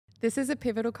This is a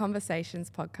Pivotal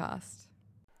Conversations podcast.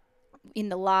 In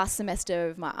the last semester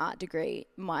of my art degree,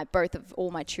 both of all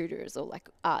my tutors or like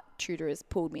art tutors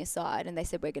pulled me aside and they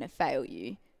said, we're going to fail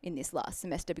you in this last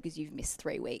semester because you've missed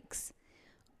 3 weeks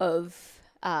of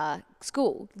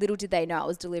school. Little did they know I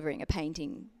was delivering a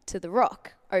painting to The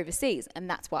Rock overseas, and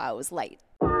that's why I was late.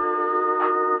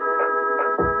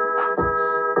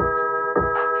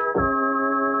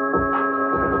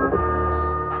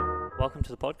 Welcome to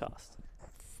the podcast.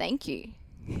 Thank you.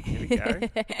 Here we go.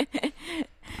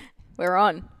 We're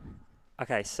on.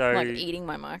 Okay, so I'm like eating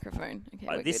my microphone.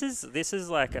 Okay, this is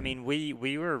like, I mean,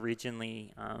 we were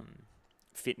originally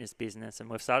fitness business, and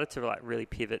we've started to like really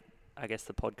pivot, I guess,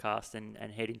 the podcast and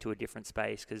head into a different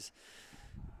space because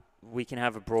we can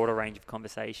have a broader range of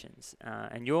conversations.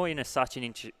 And you're in such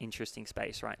an interesting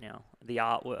space right now, the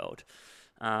art world,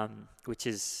 which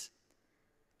is,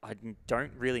 I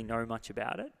don't really know much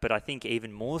about it, but I think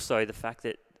even more so the fact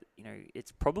that, you know,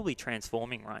 it's probably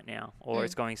transforming right now, or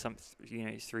it's going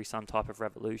through some type of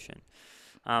revolution.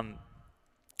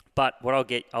 But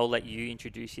what I'll let you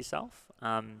introduce yourself,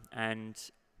 and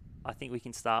I think we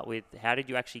can start with, how did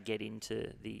you actually get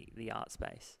into the art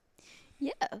space?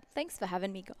 Yeah, thanks for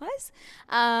having me, guys.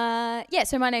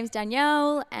 So my name's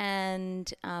Danielle,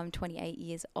 and I'm 28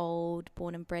 years old,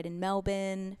 born and bred in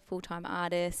Melbourne, full-time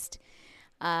artist.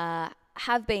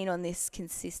 Have been on this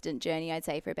consistent journey, I'd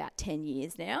say, for about 10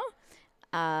 years now.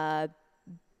 But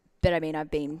I mean, I've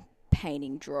been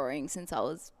painting, drawing since I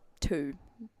was 2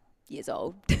 years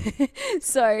old.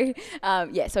 So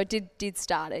I did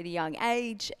start at a young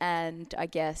age, and I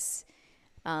guess,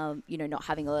 not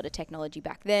having a lot of technology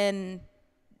back then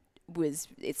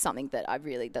it's something that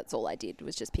that's all I did,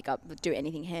 was just pick up, do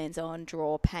anything hands-on,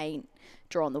 draw, paint,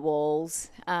 draw on the walls,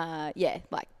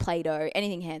 like Play-Doh,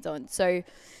 anything hands-on. So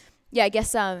I guess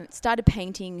started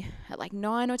painting at like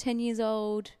 9 or 10 years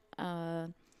old.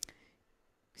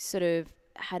 Sort of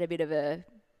had a bit of a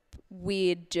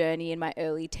weird journey in my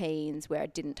early teens where I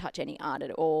didn't touch any art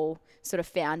at all. Sort of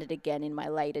found it again in my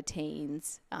later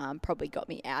teens. Probably got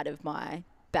me out of my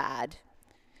bad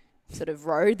sort of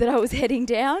road that I was heading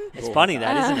down. It's funny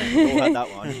that, isn't it? We all had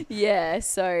that one. Yeah,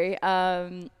 so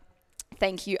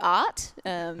thank you, art.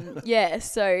 And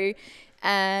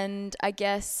I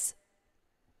guess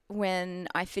when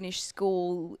I finished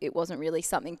school, it wasn't really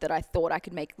something that I thought I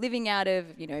could make a living out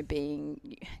of, being,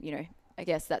 I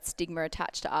guess that stigma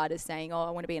attached to artists saying, oh,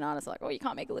 I want to be an artist. Like, oh, you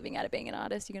can't make a living out of being an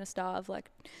artist. You're going to starve, like,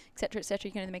 et cetera, et cetera.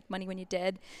 You can only make money when you're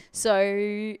dead.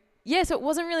 So it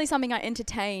wasn't really something I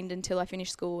entertained until I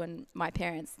finished school, and my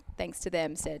parents, thanks to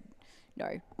them, said,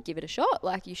 no, give it a shot.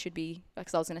 Like, you should be,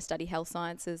 because I was going to study health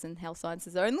sciences and health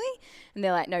sciences only. And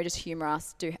they're like, no, just humour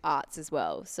us, do arts as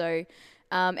well. So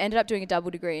ended up doing a double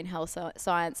degree in health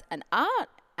science and art,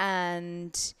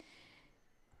 and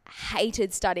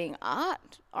hated studying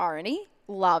art, irony,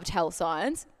 loved health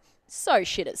science. So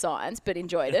shit at science, but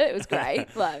enjoyed it. It was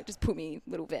great. Like, just put me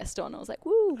little vest on. I was like,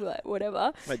 woo, like,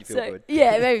 whatever. Made you feel good.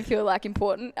 Yeah, it made me feel like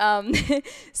important. But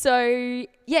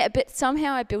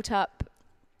somehow I built up.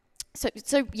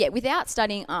 Without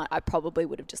studying art, I probably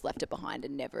would have just left it behind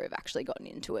and never have actually gotten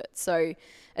into it. So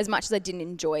as much as I didn't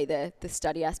enjoy the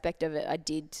study aspect of it,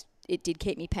 it did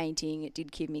keep me painting. It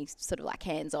did keep me sort of like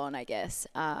hands-on, I guess.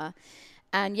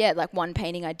 Like one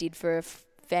painting I did for a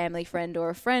family friend or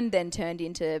a friend then turned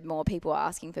into more people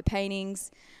asking for paintings.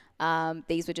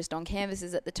 These were just on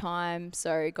canvases at the time,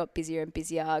 so it got busier and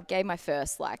busier. Gave my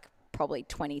first like probably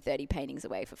 20, 30 paintings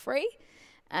away for free.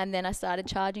 And then I started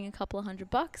charging a couple of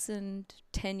 $100, and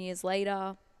 10 years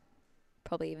later,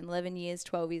 probably even 11 years,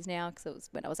 12 years now, because it was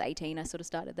when I was 18, I sort of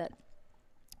started that.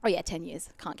 Oh yeah, 10 years.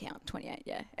 Can't count. 28,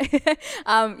 yeah.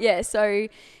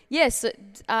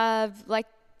 Like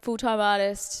full-time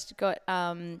artist, got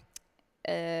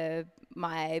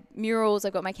my murals,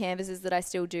 I've got my canvases that I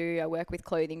still do. I work with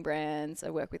clothing brands. I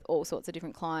work with all sorts of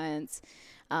different clients.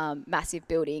 Massive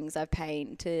buildings I've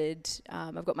painted.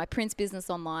 I've got my prints business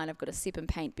online. I've got a sip and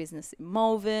paint business in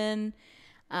Malvern.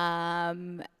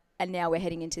 And now we're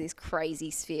heading into this crazy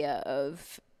sphere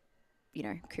of,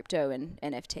 crypto and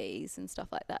NFTs and stuff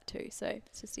like that too. So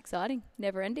it's just exciting,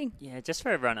 never ending. Yeah, just for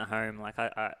everyone at home, like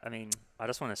I mean, I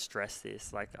just want to stress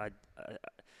this. Like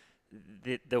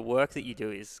the work that you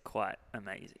do is quite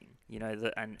amazing.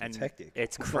 It's hectic.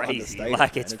 It's crazy.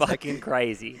 Like it's fucking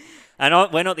crazy. And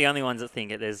we're not the only ones that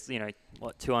think it. There's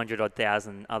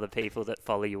 200,000 other people that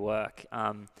follow your work.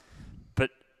 But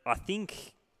I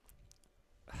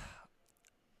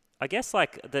guess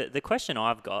like the question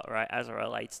I've got, right, as it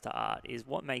relates to art, is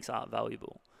what makes art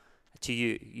valuable? to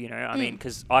you, you know, I mean,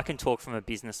 because I can talk from a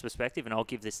business perspective and I'll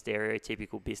give the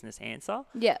stereotypical business answer.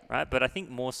 Yeah. Right. But I think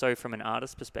more so from an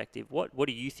artist perspective, what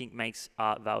do you think makes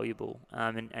art valuable?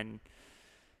 And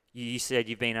you said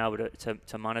you've been able to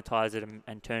monetize it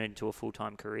and turn it into a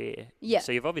full-time career. Yeah.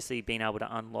 So you've obviously been able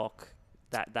to unlock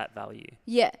that value.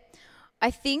 Yeah.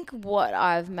 I think what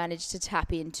I've managed to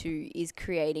tap into is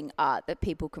creating art that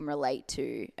people can relate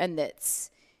to and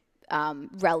that's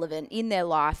relevant in their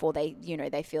life, or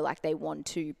they feel like they want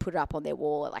to put it up on their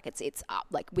wall, like it's up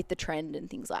like with the trend and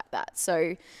things like that.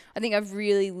 So I think I've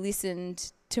really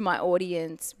listened to my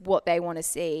audience, what they want to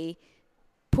see,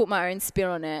 put my own spin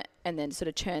on it, and then sort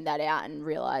of churn that out and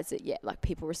realize that, like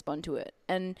people respond to it.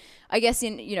 And I guess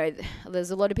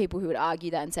there's a lot of people who would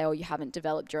argue that and say, oh, you haven't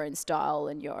developed your own style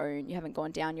and you haven't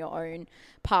gone down your own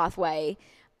pathway.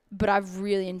 But I've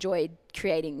really enjoyed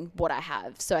creating what I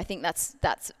have. So I think that's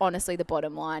honestly the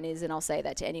bottom line is, and I'll say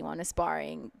that to anyone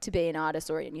aspiring to be an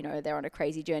artist, or, they're on a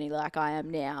crazy journey like I am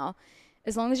now,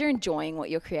 as long as you're enjoying what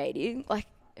you're creating, like,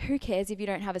 who cares if you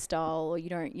don't have a style, or you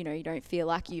don't feel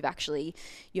like you're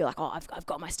like, oh, I've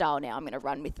got my style now, I'm going to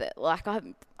run with it. Like,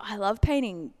 I love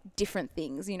painting different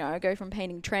things, I go from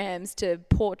painting trams to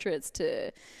portraits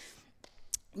to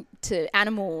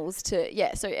animals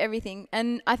so everything.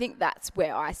 And I think that's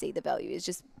where I see the value, is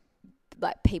just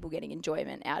like people getting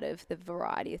enjoyment out of the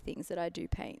variety of things that I do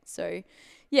paint. So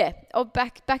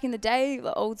back in the day,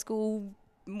 the old school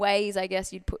ways, I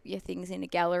guess, you'd put your things in a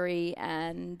gallery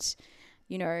and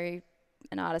an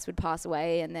artist would pass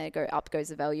away and there goes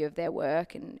the value of their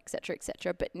work, and et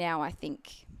cetera. But now I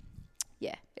think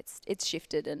it's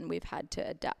shifted, and we've had to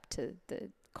adapt to the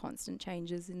constant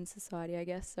changes in society, I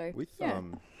guess. So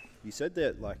you said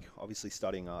that, like, obviously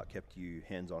studying art kept you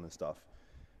hands-on and stuff.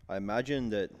 I imagine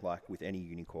that, like, with any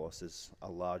uni course, there's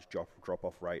a large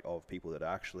drop-off rate of people that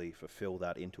actually fulfill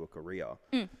that into a career.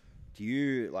 Do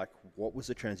you, like, what was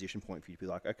the transition point for you to be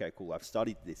like, okay, cool, I've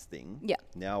studied this thing,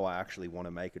 now I actually want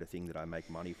to make it a thing that I make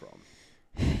money from?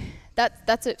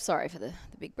 That's it. Sorry for the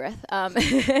big breath.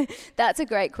 That's a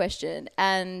great question,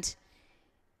 and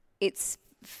it's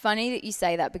funny that you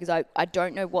say that, because I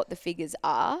don't know what the figures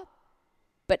are,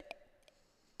 but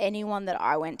anyone that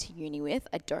I went to uni with,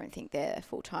 I don't think they're a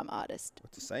full-time artist.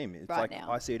 It's the same. It's right like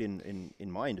now. I see it in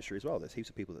my industry as well. There's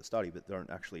heaps of people that study, but they don't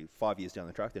actually, 5 years down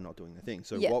the track, they're not doing the thing.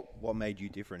 So what made you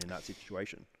different in that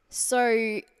situation?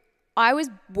 So I was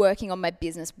working on my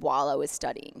business while I was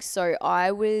studying. So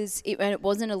and it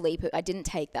wasn't a leap. I didn't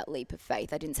take that leap of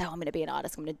faith. I didn't say, I'm going to be an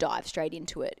artist, I'm going to dive straight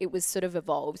into it. It was sort of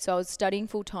evolved. So I was studying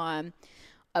full-time,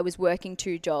 I was working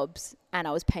 2 jobs, and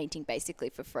I was painting basically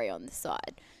for free on the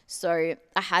side. So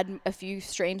I had a few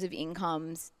streams of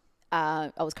incomes.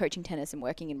 I was coaching tennis and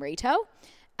working in retail,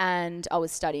 and I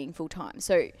was studying full-time.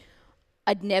 So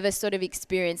I'd never sort of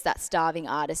experienced that starving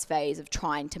artist phase of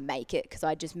trying to make it, because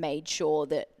I just made sure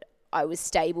that I was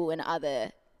stable in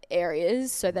other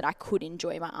areas so that I could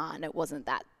enjoy my art, and it wasn't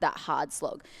that hard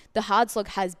slog. The hard slog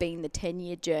has been the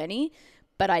 10-year journey,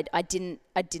 but I didn't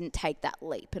take that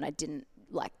leap, and I didn't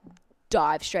like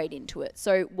dive straight into it.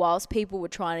 So whilst people were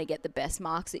trying to get the best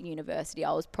marks at university,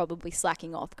 I was probably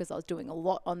slacking off because I was doing a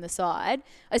lot on the side.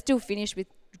 I still finished with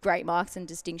great marks and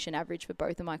distinction average for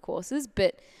both of my courses,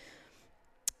 but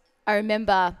I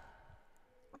remember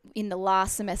in the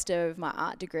last semester of my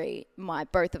art degree,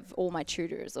 both of all my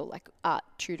tutors, or like art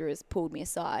tutors, pulled me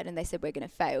aside and they said, we're going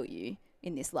to fail you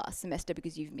in this last semester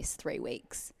because you've missed 3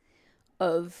 weeks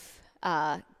of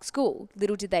school.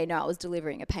 Little did they know I was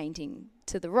delivering a painting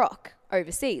to The Rock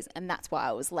overseas, and that's why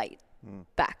I was late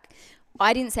back.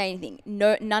 I didn't say anything.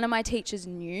 None of my teachers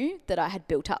knew that I had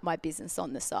built up my business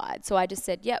on the side. So I just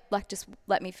said, yep, like just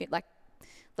let me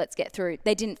let's get through.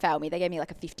 They didn't fail me. They gave me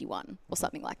like a 51 or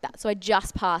something like that. So I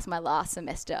just passed my last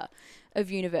semester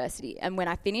of university. And when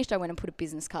I finished, I went and put a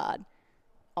business card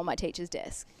on my teacher's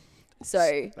desk.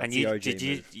 So and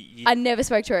I never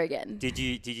spoke to her again. Did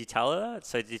you tell her that?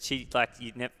 So did she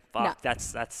you never? Fuck, no.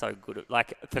 That's so good.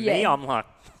 Like for me, I'm like,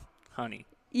 honey.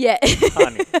 Yeah.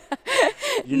 Honey.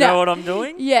 You know what I'm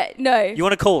doing? Yeah. No. You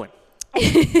want to call him?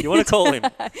 You want to call him?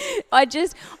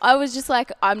 I was just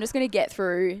like, I'm just gonna get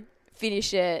through,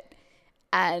 finish it,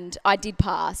 and I did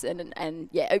pass. And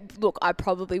yeah, look, I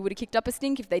probably would have kicked up a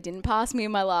stink if they didn't pass me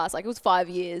in my last. Like it was 5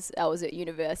 years I was at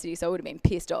university, so I would have been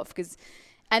pissed off because.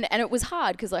 And it was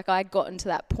hard because like I got into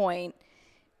that point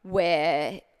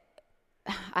where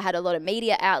I had a lot of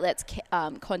media outlets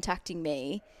contacting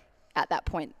me at that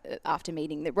point after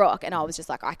meeting The Rock, and I was just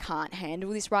like, I can't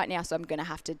handle this right now, so I'm going to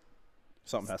have to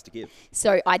Something has to give.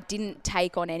 So I didn't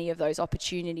take on any of those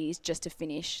opportunities just to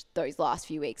finish those last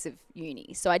few weeks of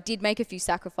uni. So I did make a few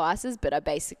sacrifices, but I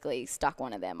basically stuck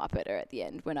one of them up at her at the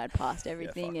end when I'd passed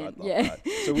everything. Yeah, and I'd love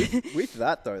that. So with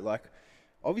that though, like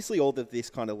obviously all of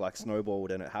this kind of like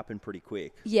snowballed and it happened pretty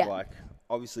quick. Yeah. Like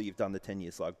obviously you've done the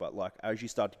 10-year slug, but like as you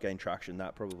start to gain traction,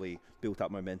 that probably built up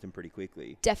momentum pretty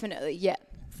quickly. Definitely, yeah.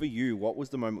 For you, what was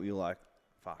the moment where you're like,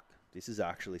 fuck, this is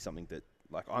actually something that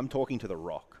like I'm talking to the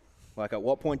rock? Like, at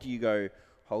what point do you go,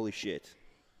 holy shit,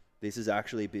 this is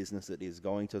actually a business that is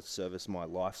going to service my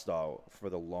lifestyle for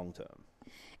the long term?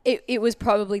 It was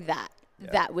probably that.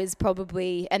 Yeah. That was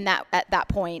probably, and that at that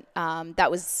point,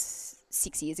 that was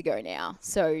 6 years ago now.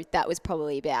 So that was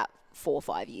probably about 4 or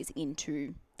 5 years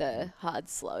into the hard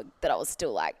slug that I was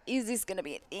still like, is this going to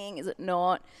be a thing? Is it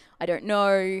not? I don't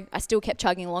know. I still kept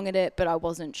chugging along at it, but I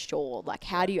wasn't sure. Like,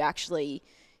 how do you actually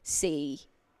see,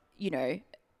 you know,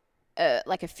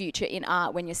 like a future in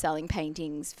art when you're selling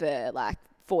paintings for like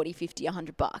 40, 50,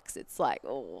 $100? It's like,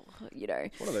 oh, you know.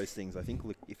 It's one of those things, I think,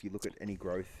 look, if you look at any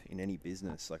growth in any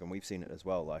business, like, and we've seen it as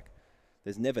well, like,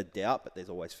 there's never doubt, but there's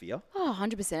always fear. Oh,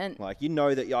 100%. Like, you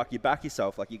know that like, you back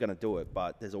yourself, like, you're going to do it,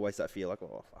 but there's always that fear, like,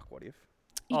 oh, fuck, what if?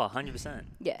 Oh, 100%.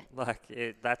 Yeah. Like,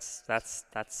 that's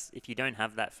if you don't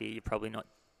have that fear, you're probably not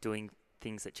doing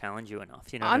things that challenge you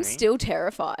enough. You know what I I'm mean? still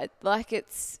terrified. Like,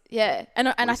 it's, yeah. And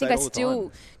I think say I all the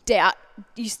still doubt.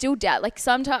 You still doubt. Like,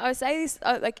 sometimes I say this,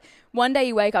 like, one day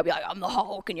you wake up, you're like, I'm the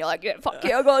Hulk. And you're like, yeah, fuck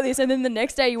yeah, I got this. And then the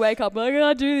next day you wake up, like, I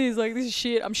can't do this. Like, this is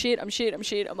shit. I'm shit.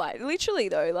 I'm like, literally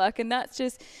though. Like, and that's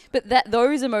just, but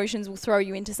those emotions will throw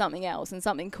you into something else and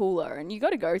something cooler. And you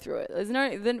got to go through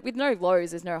it. With no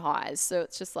lows, there's no highs. So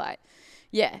it's just like,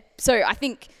 yeah. So I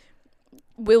think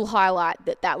we'll highlight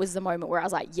that was the moment where I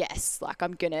was like, yes, like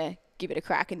I'm going to give it a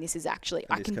crack, and this is actually,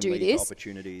 I can do this.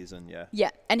 Opportunities and yeah. Yeah.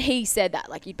 And he said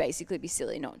that, like, you'd basically be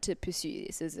silly not to pursue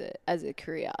this as a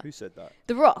career. Who said that?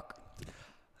 The Rock.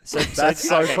 So That's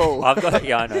so cool. I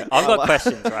know. I've got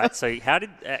questions, right? So how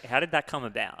did that come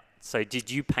about? So did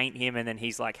you paint him and then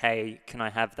he's like, hey, can I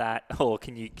have that? Or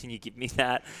can you give me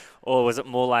that? Or was it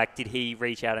more like, did he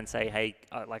reach out and say, hey,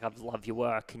 like, I love your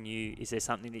work. Is there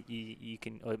something that you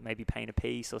can, or maybe paint a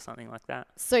piece or something like that?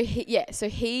 So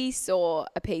he saw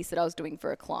a piece that I was doing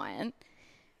for a client,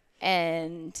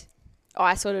 and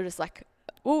I sort of just like,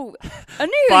 oh, I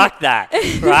knew. Fuck that,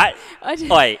 right? I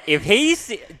Wait, if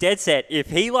he's dead set, if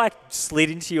he like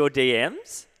slid into your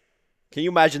DMs, Can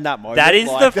you imagine that moment? that is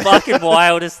like, the fucking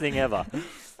wildest thing ever.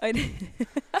 I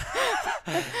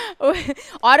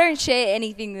don't share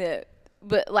anything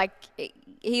but like,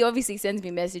 he obviously sends me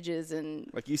messages and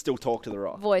like you still talk to the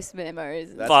rock. voice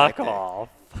memos. That's Fuck epic. off.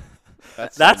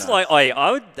 That's That's so nuts. like,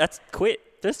 I would, that's quit.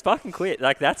 Just fucking quit.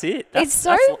 Like, that's it. It's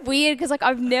so weird because, like,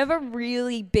 I've never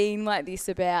really been like this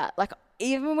about, like,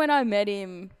 even when I met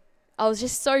him, I was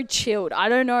just so chilled. I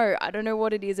don't know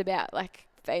what it is about, like,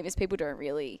 famous people don't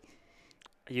really.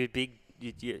 Are you a big,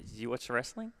 you watch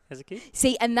wrestling as a kid?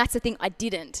 See, and that's the thing, I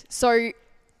didn't. So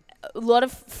a lot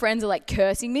of friends are, like,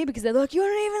 cursing me because they're like, you're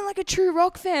not even, like, a true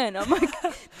rock fan. I'm like,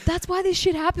 that's why this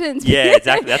shit happens. Yeah,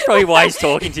 exactly. That's probably why he's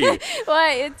talking to you.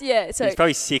 Like, it's, yeah. So He's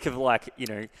probably sick of, like, you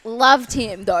know. loved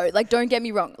him though. Like, don't get me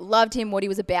wrong, loved him, what he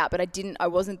was about, but I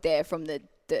wasn't there from the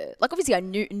like, obviously I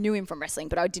knew him from wrestling,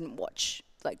 but I didn't watch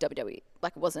like WWE.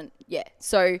 Like, it wasn't, yeah.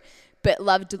 So, but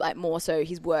loved, like, more so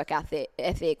his work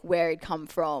ethic, where he'd come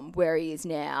from, where he is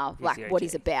now, He's like the what OG.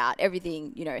 he's about,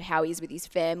 everything, you know, how he is with his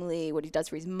family, what he does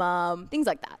for his mum, things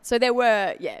like that. So there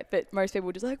were, yeah, but most people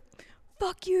were just like,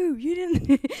 fuck you, you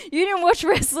didn't watch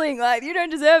wrestling, like, you don't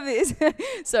deserve this.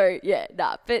 So yeah,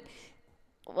 nah, but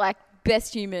like,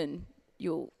 best human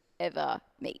you'll ever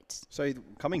meet. So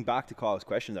coming back to Kyle's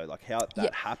question though, like how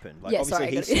that happened. Like Yeah, obviously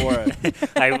sorry, he saw a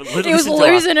Hey, He was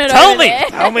losing it Tell over me. there.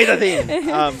 tell me the thing.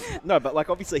 No, but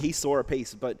like obviously he saw a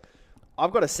piece, but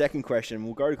I've got a second question.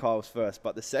 We'll go to Kyle's first,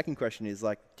 but the second question is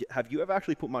like, have you ever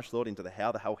actually put much thought into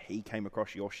how the hell he came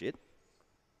across your shit?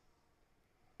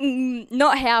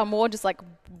 Not how, more just like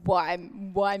why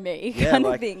me kind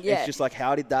of thing. Yeah. It's just like,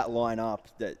 how did that line up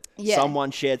that Yeah.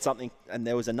 someone shared something and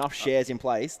there was enough shares in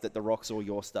place that the rock saw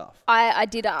your stuff? I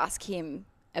did ask him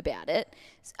about it.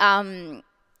 And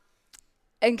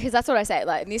because that's what I say,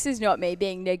 like, and this is not me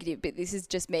being negative, but this is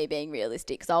just me being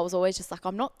realistic. Because I was always just like,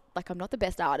 I'm not the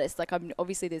best artist. Like,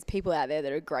 obviously there's people out there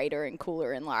that are greater and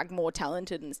cooler and like more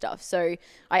talented and stuff. So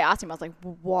I asked him, I was like,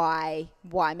 why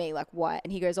me? Like, why?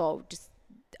 And he goes, oh, just,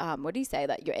 what do you say?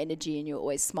 Like, your energy and you're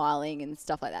always smiling and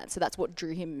stuff like that. So that's what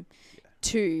drew him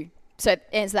to. So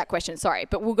answer that question, sorry.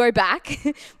 But we'll go back.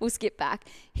 We'll skip back.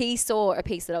 He saw a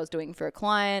piece that I was doing for a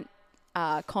client,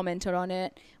 commented on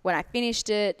it. When I finished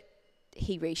it,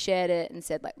 he reshared it and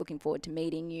said, like, looking forward to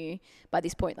meeting you. By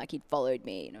this point, like, he'd followed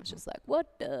me, and I was just like,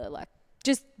 what the, like,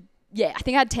 just, yeah, I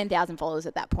think I had 10,000 followers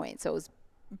at that point, so it was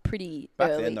pretty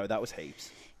Back early. then, though, that was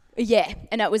heaps. Yeah,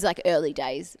 and it was like early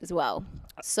days as well.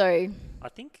 So I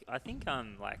think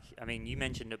like, I mean, you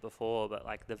mentioned it before, but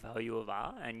like the value of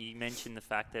art, and you mentioned the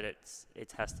fact that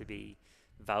it has to be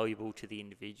valuable to the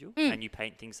individual, and you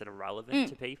paint things that are relevant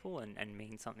to people and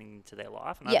mean something to their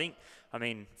life. And I think, I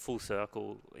mean, full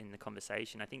circle in the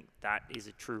conversation, I think that is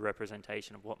a true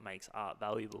representation of what makes art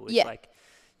valuable. It's like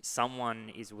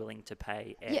someone is willing to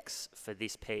pay X for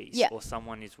this piece, or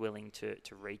someone is willing to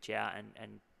reach out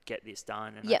and get this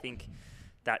done. And I think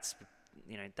that's,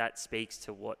 you know, that speaks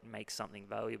to what makes something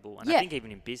valuable. And I think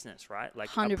even in business, right? Like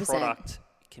 100%. A product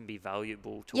can be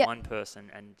valuable to one person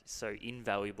and so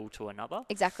invaluable to another.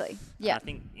 Exactly. Yeah. I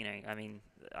think, you know, I mean,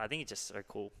 I think it's just so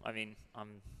cool. I mean,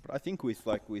 But I think with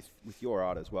your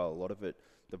art as well, a lot of it,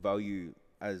 the value,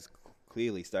 as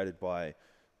clearly stated by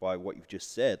what you've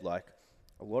just said, like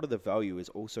a lot of the value is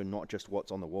also not just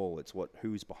what's on the wall, it's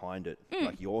who's behind it,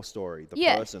 like your story, the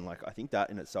person. Like I think that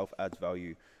in itself adds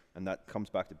value, and that comes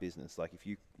back to business. Like if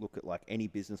you look at like any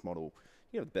business model,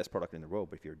 you have the best product in the world,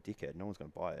 but if you're a dickhead, no one's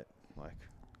going to buy it. Like,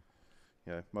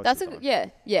 you know, most that's of the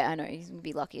time. I know he's gonna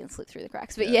be lucky and slip through the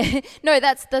cracks, but no,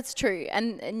 that's true,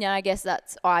 and yeah, I guess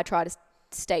I try to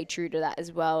stay true to that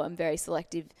as well. I'm very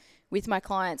selective with my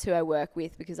clients who I work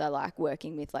with because I like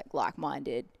working with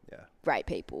like-minded, great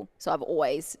people. So I've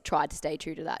always tried to stay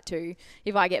true to that too.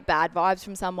 If I get bad vibes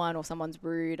from someone or someone's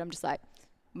rude, I'm just like,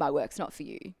 my work's not for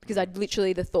you, because I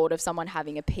literally, the thought of someone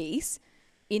having a piece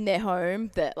in their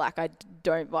home that like I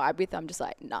don't vibe with, I'm just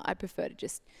like, nah, I prefer to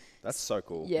just. That's so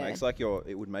cool. Yeah. Makes like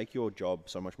it would make your job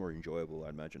so much more enjoyable,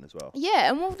 I'd imagine, as well. Yeah,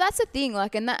 and well, that's the thing.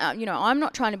 Like, and that, you know, I'm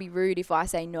not trying to be rude if I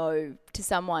say no to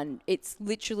someone. It's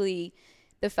literally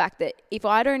the fact that if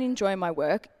I don't enjoy my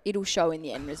work, it'll show in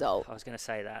the end result. I was going to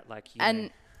say that, like, you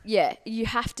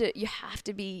have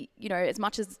to be, you know, as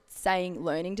much as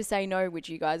learning to say no, which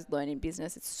you guys learn in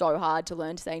business, it's so hard to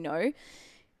learn to say no.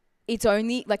 It's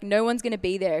only, like, no one's going to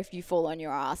be there if you fall on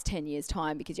your ass 10 years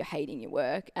time because you're hating your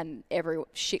work and every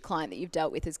shit client that you've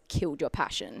dealt with has killed your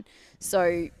passion.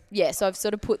 So, so I've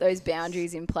sort of put those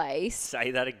boundaries in place.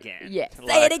 Say that again. Yeah,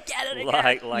 say it again.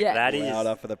 Like that is...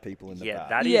 Louder for the people in the back.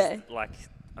 That is, like,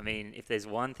 I mean, if there's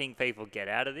one thing people get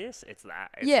out of this, it's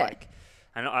that. It's like,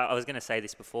 and I was going to say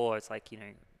this before, it's like, you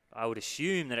know, I would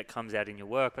assume that it comes out in your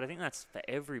work, but I think that's for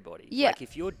everybody. Yeah. Like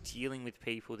if you're dealing with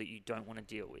people that you don't want to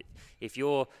deal with, if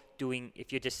you're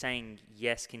just saying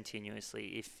yes continuously,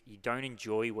 if you don't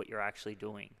enjoy what you're actually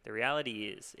doing, the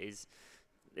reality is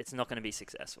it's not going to be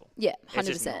successful. Yeah,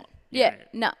 100%.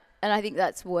 No. And I think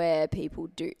that's where people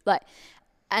do, like,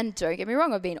 and don't get me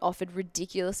wrong, I've been offered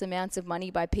ridiculous amounts of money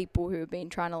by people who have been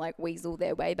trying to like weasel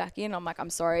their way back in. I'm like, I'm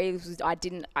sorry,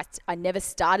 I never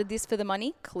started this for the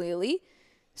money, clearly.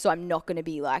 So I'm not going to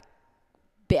be like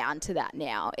bound to that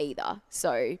now either.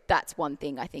 So that's one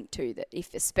thing I think too, that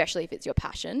especially if it's your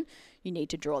passion, you need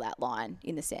to draw that line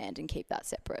in the sand and keep that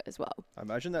separate as well. I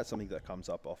imagine that's something that comes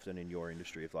up often in your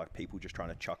industry of like people just trying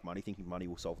to chuck money, thinking money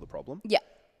will solve the problem. Yeah.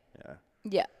 Yeah.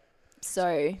 Yeah.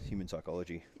 So. Human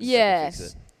psychology. Yeah.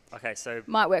 Okay, so.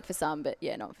 Might work for some, but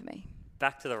not for me.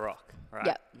 Back to the rock, right?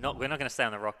 Yeah. We're not going to stay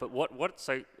on the rock, but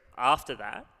so after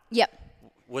that. Yep.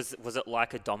 Was it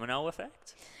like a domino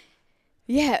effect?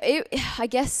 Yeah, I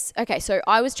guess. Okay, so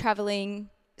I was traveling.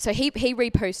 So he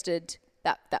reposted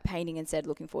that painting and said,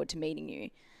 looking forward to meeting you.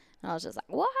 And I was just like,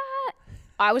 what?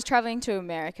 I was traveling to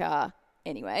America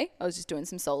anyway. I was just doing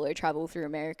some solo travel through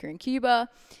America and Cuba.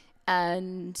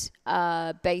 And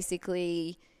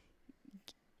basically,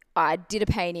 I did a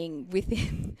painting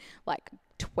within like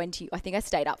 20. I think I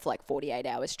stayed up for like 48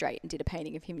 hours straight and did a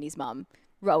painting of him and his mum,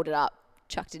 rolled it up,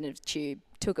 chucked it in a tube,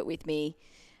 took it with me.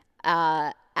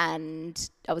 And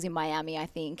I was in Miami, I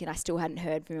think, and I still hadn't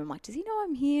heard from him. I'm like, does he know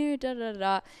I'm here? Da, da, da,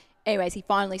 da. Anyways, he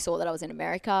finally saw that I was in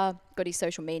America, got his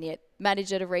social media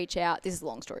manager to reach out. This is a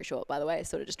long story short, by the way,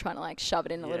 sort of just trying to like shove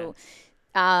it in a little.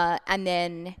 And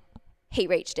then he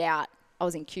reached out. I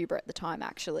was in Cuba at the time,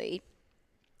 actually.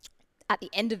 At the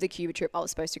end of the Cuba trip, I was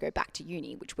supposed to go back to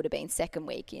uni, which would have been second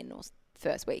week in or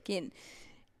first week in.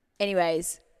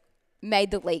 Anyways,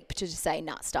 made the leap to just say,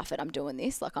 nah, stuff it, I'm doing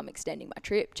this. Like, I'm extending my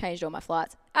trip, changed all my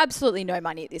flights. Absolutely no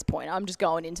money at this point. I'm just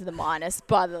going into the minus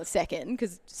by the second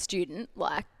because student,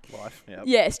 like... Life,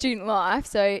 yeah, student life.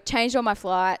 So, changed all my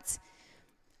flights.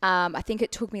 I think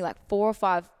it took me like 4 or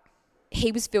 5...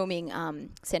 He was filming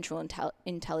Central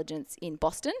Intelligence in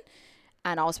Boston,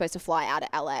 and I was supposed to fly out of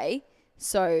LA.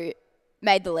 So,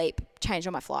 made the leap, changed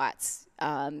all my flights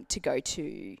to go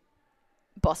to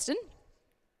Boston.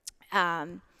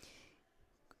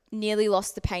 nearly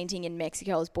lost the painting in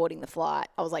Mexico. I was boarding the flight.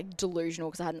 I was like delusional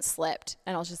because I hadn't slept.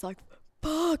 And I was just like,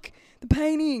 fuck, the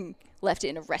painting. Left it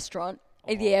in a restaurant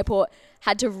at the airport.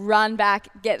 Had to run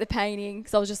back, get the painting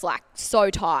because I was just like so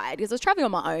tired because I was traveling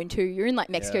on my own too. You're in like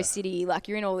Mexico City. Like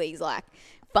you're in all these like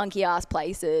funky ass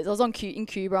places. I was in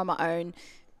Cuba on my own.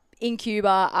 In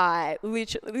Cuba, I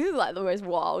literally, this is like the most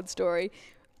wild story.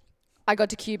 I got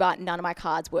to Cuba, none of my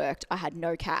cards worked. I had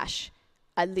no cash.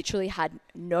 I literally had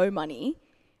no money.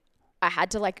 I had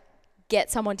to like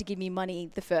get someone to give me money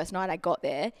the first night I got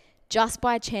there. Just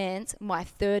by chance, my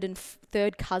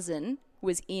third cousin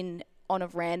was on a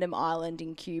random island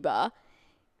in Cuba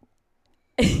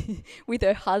with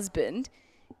her husband,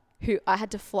 who I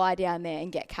had to fly down there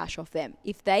and get cash off them.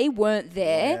 If they weren't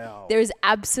there, there is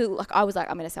absolute, like I was like,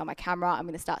 I'm going to sell my camera. I'm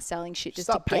going to start selling shit just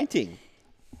Start to painting.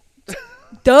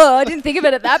 Duh, I didn't think of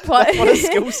it at that point. That's what a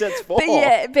skill set's for.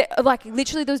 But like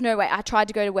literally there was no way. I tried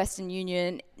to go to Western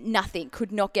Union, nothing,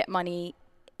 could not get money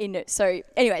in it. So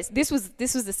anyways, this was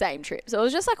the same trip. So it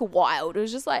was just like wild. It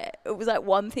was like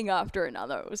one thing after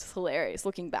another. It was hilarious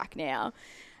looking back now.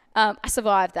 I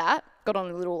survived that. Got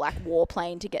on a little like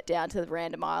warplane to get down to the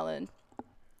random island.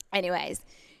 Anyways,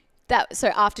 so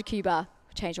after Cuba,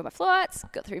 changed all my flights,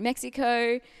 got through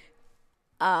Mexico.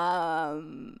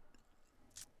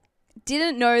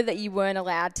 Didn't know that you weren't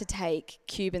allowed to take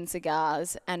Cuban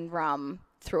cigars and rum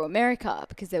through America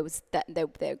because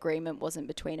the agreement wasn't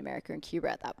between America and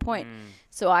Cuba at that point.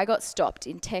 So I got stopped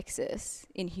in Texas,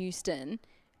 in Houston,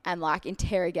 and like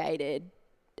interrogated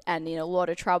and in a lot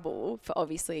of trouble for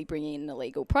obviously bringing in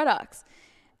illegal products.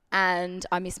 And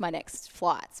I missed my next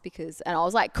flights and I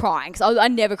was like crying because I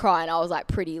never cry, and I was like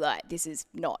pretty like, this is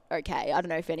not okay. I don't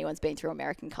know if anyone's been through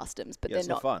American customs, but they're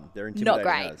not fun. They're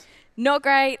intimidating. Not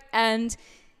great. And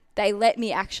they let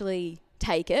me actually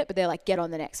take it, but they're like, get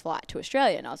on the next flight to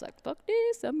Australia. And I was like, fuck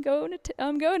this, I'm going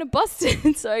to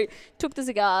Boston. So took the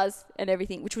cigars and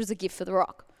everything, which was a gift for The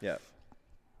Rock. Yeah.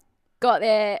 Got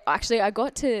there. Actually,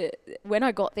 when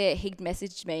I got there, he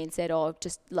messaged me and said, oh,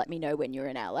 just let me know when you're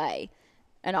in LA.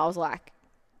 And I was like,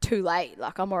 too late.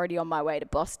 Like, I'm already on my way to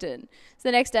Boston. So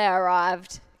the next day I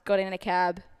arrived, got in a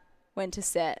cab, went to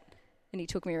set, and he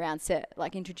took me around set,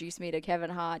 like introduced me to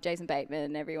Kevin Hart, Jason Bateman,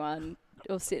 and everyone,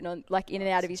 all sitting on, like in and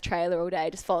out of his trailer all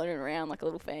day, just following him around like a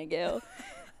little fangirl.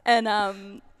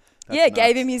 And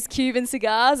gave him his Cuban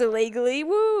cigars illegally.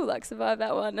 Woo, like survived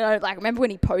that one. And I like remember when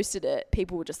he posted it,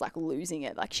 people were just like losing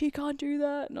it. Like, she can't do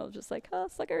that. And I was just like, oh,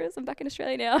 suckers, I'm back in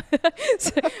Australia now.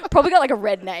 So probably got like a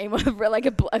red name, like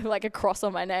a cross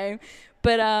on my name.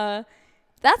 But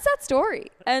that's that story.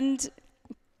 And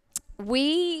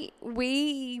we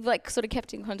like sort of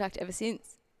kept in contact ever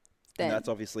since then. And that's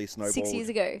obviously snowballed 6 years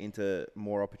ago into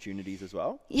more opportunities as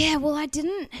well. Yeah, well, I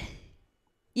didn't.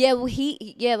 Yeah, well,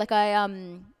 he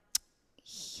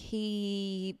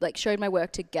like showed my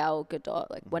work to Gal Gadot,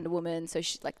 like Wonder Woman. So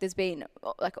she, like, there's been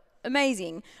like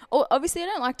amazing. Obviously, I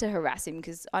don't like to harass him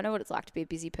because I know what it's like to be a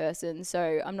busy person.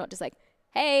 So I'm not just like,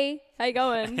 hey, how you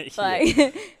going?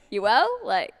 Like, you well?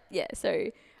 Like, yeah. So,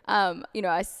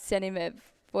 I sent him a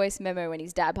voice memo when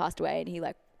his dad passed away, and he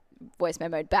like voice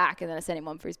memoed back, and then I sent him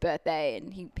one for his birthday,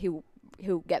 and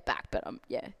he'll get back. But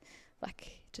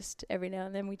like just every now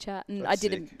and then we chat, and That's I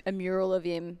did a mural of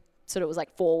him. Sort of, it was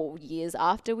like 4 years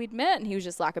after we'd met, and he was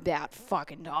just like, about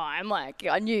fucking time. Like,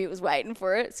 I knew he was waiting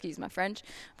for it. Excuse my French.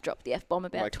 I've dropped the F-bomb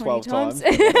about like 20 times.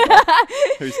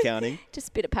 Who's counting? Just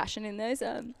a bit of passion in those.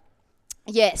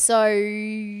 That's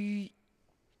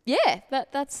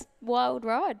wild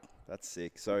ride. That's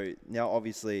sick. So now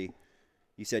obviously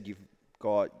you said you've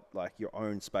got like your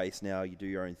own space now, you do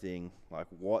your own thing. Like,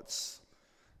 what's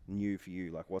new for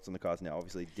you? Like, what's on the cards now?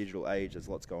 Obviously digital age, there's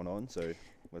lots going on, so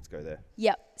let's go there.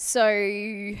 Yep. So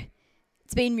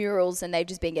it's been murals, and they've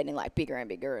just been getting like bigger and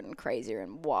bigger and crazier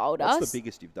and wilder. What's the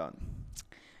biggest you've done?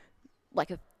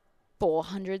 Like a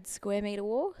 400 square meter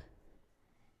wall.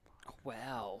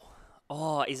 Wow.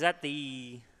 Oh, is that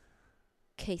the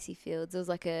Casey Fields? It was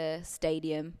like a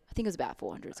stadium. I think it was about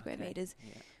 400 square meters.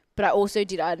 Yeah. But I also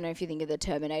did, I don't know if you think of the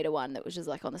Terminator one that was just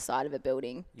like on the side of a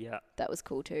building. Yeah. That was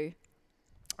cool too.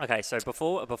 Okay, so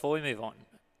before we move on,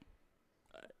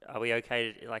 are we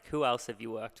okay to, like, who else have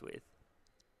you worked with?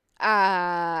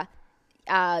 Yeah,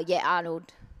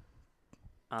 Arnold.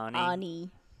 Arnie.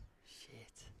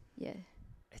 Shit. Yeah.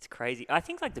 It's crazy. I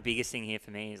think like the biggest thing here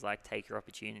for me is like take your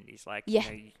opportunities. Like, yeah.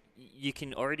 You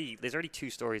can there's already 2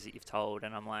 stories that you've told,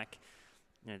 and I'm like,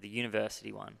 the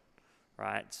university one,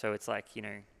 right? So it's like,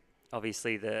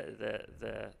 obviously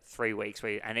the 3 weeks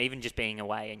and even just being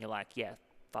away, and you're like, yeah,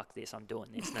 fuck this, I'm doing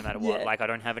this no matter what. Yeah. Like, I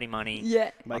don't have any money.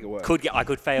 Yeah. Make it work. I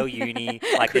could fail uni.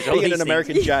 Like, there's all Be in these an things.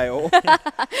 American jail.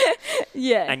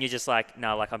 Yeah. And you're just like,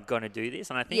 no, like, I'm going to do this.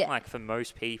 And I think, Yeah. like, for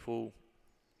most people,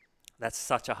 that's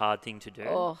such a hard thing to do.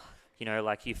 Oh. You know,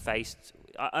 like, you faced...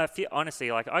 I feel,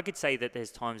 honestly, like, I could say that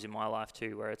there's times in my life,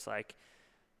 too, where it's like,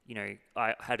 you know,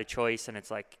 I had a choice and it's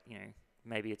like, you know,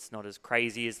 maybe it's not as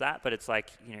crazy as that, but it's like,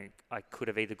 you know, I could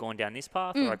have either gone down this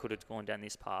path or I could have gone down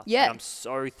this path. Yeah. And I'm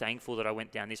so thankful that I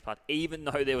went down this path, even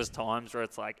though there was times where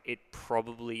it's like, it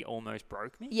probably almost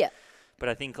broke me. Yeah. But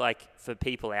I think, like, for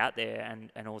people out there,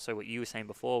 and also what you were saying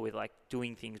before with, like,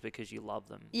 doing things because you love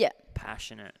them. Yeah.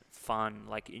 Passionate, fun,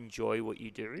 like, enjoy what you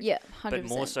do. Yeah. 100%. But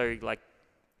more so, like,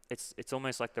 it's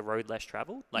almost like the road less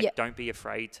traveled. Like, Yeah. don't be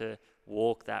afraid to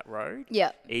walk that road.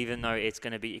 Yeah. Even though it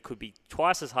could be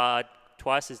twice as hard,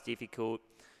 twice as difficult,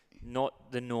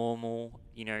 not the normal,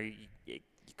 you know, you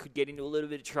could get into a little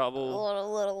bit of trouble. A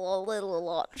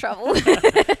lot of trouble.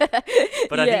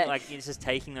 But I think, like, it's just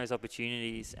taking those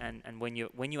opportunities and when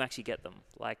you actually get them,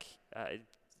 like,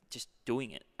 just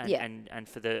doing it. And, Yeah. and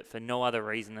for no other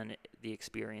reason than the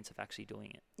experience of actually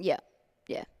doing it. Yeah.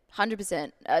 Yeah.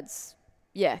 100%. That's,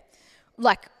 yeah.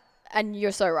 Like, and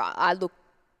you're so right. I look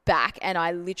back and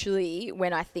I literally,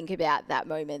 when I think about that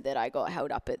moment that I got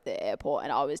held up at the airport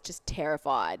and I was just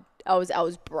terrified. I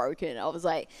was broken. I was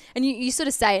like, and you sort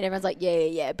of say it and everyone's like,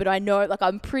 yeah. But I know, like,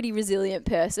 I'm a pretty resilient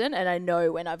person and I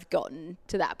know when I've gotten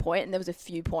to that point, and there was a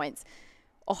few points,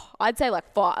 I'd say like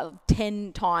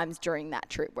 10 times during that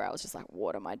trip where I was just like,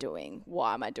 what am I doing?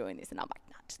 Why am I doing this? And I'm like,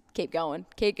 nah, just keep going,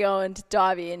 just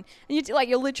dive in. And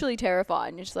you're literally terrified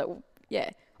and you're just like, well,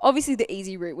 yeah. Obviously the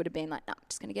easy route would have been like, no, I'm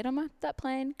just going to get on that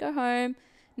plane, go home,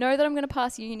 know that I'm going to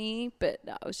pass uni. But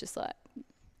no, I was just like,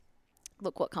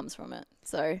 look what comes from it.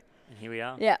 So. And here we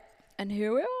are. Yeah. And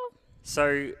here we are.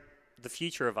 So the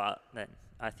future of art then,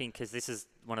 I think, because this is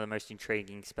one of the most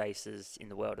intriguing spaces in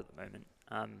the world at the moment.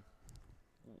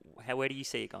 Where do you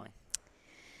see it going?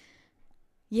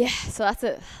 Yeah, so that's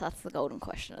the golden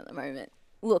question at the moment.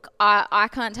 Look, I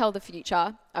can't tell the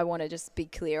future. I want to just be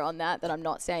clear on that I'm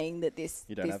not saying that this...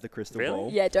 You don't have the crystal Really?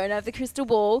 ball. Yeah, don't have the crystal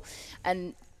ball.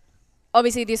 And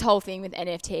obviously this whole thing with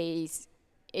NFTs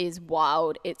is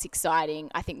wild. It's exciting.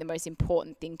 I think the most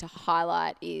important thing to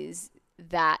highlight is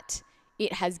that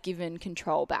it has given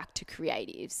control back to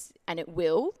creatives, and it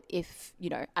will if, you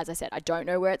know, as I said, I don't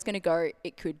know where it's going to go.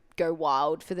 It could go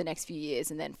wild for the next few years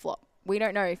and then flop. We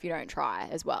don't know if you don't try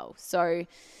as well. So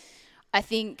I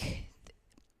think...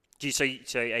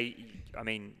 I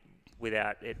mean,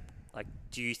 without it, like,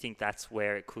 do you think that's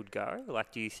where it could go?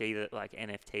 Like, do you see that, like,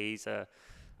 NFTs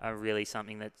are really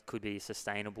something that could be a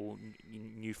sustainable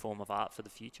new form of art for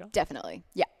the future? Definitely.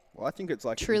 Yeah. Well, I think it's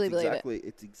like Truly believe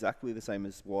it's exactly the same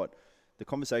as what the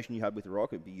conversation you had with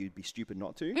Rock. You'd be stupid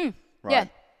not to. Right? Yeah.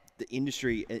 The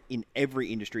industry, in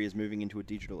every industry, is moving into a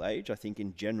digital age. I think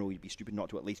in general, you'd be stupid not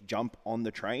to at least jump on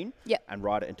the train and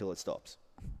ride it until it stops.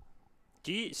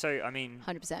 Do you? So, I mean,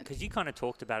 100%. Because you kind of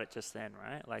talked about it just then,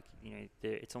 right? Like, you know,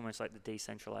 it's almost like the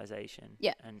decentralization.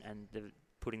 Yeah. And the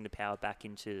putting the power back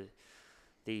into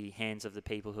the hands of the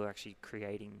people who are actually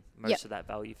creating most of that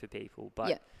value for people.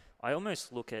 But I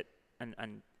almost look at, and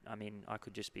I mean,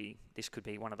 this could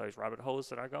be one of those rabbit holes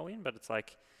that I go in, but it's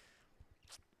like,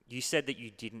 you said that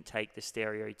you didn't take the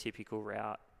stereotypical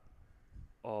route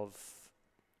of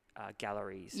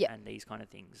galleries and these kind of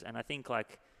things. And I think,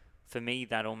 like, for me,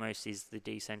 that almost is the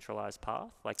decentralized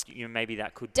path. Like, you know, maybe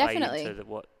that could play into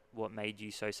what made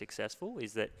you so successful,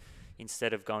 is that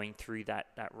instead of going through that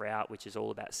route, which is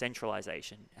all about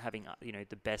centralization, having, you know,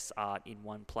 the best art in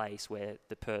one place where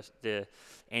the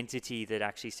entity that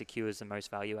actually secures the most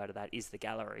value out of that is the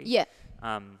gallery. Yeah.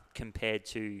 Compared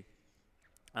to,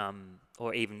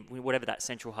 or even whatever that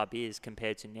central hub is,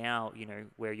 compared to now, you know,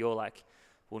 where you're like,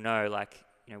 well, no, like,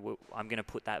 you know, I'm going to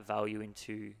put that value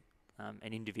into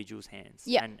an individual's hands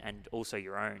and also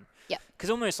your own. Yeah. Because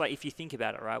almost like, if you think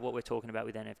about it, right, what we're talking about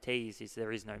with NFTs is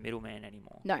there is no middleman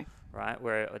anymore. No. Right?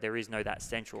 Where there is no that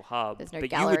central hub. There's no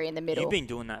gallery in the middle. You've been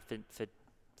doing that for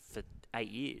 8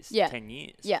 years, 10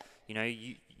 years. Yeah. You know,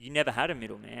 you never had a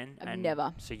middleman.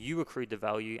 Never. So you accrued the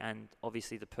value, and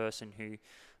obviously the person who,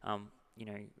 you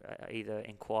know, either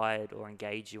inquired or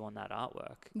engaged you on that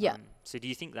artwork. Yeah. So do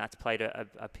you think that's played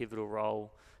a pivotal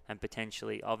role, and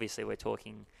potentially, obviously we're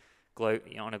talking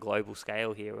on a global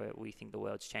scale here, where we think the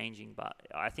world's changing, but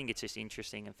I think it's just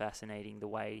interesting and fascinating the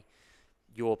way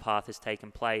your path has taken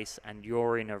place, and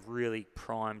you're in a really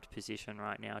primed position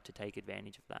right now to take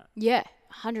advantage of that. Yeah,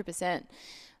 100%.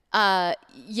 I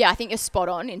think you're spot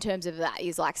on in terms of that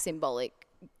is like symbolic,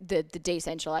 the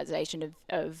decentralization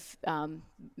of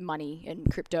money and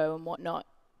crypto and whatnot.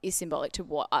 is symbolic to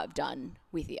what I've done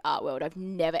with the art world. I've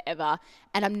never ever,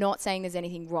 and I'm not saying there's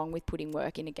anything wrong with putting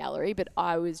work in a gallery, but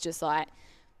I was just like,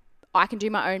 I can do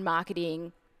my own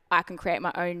marketing, I can create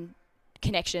my own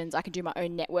connections, I can do my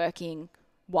own networking.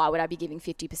 Why would I be giving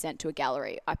 50% to a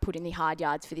gallery? I put in the hard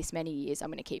yards for this many years, I'm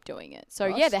going to keep doing it.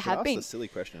 So there have been. That's a silly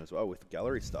question as well with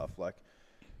gallery stuff. Like,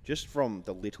 just from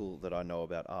the little that I know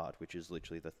about art, which is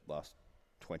literally the last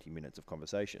 20 minutes of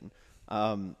conversation,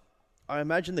 I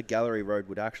imagine the gallery road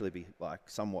would actually be like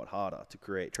somewhat harder to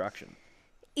create traction.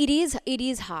 It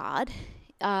is hard.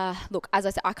 Look, as I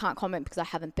said, I can't comment because I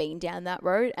haven't been down that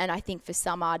road. And I think for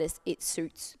some artists, it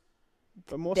suits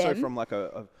But more them. so from like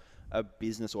a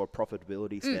business or a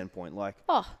profitability standpoint. Like,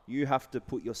 you have to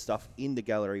put your stuff in the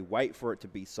gallery, wait for it to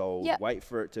be sold, wait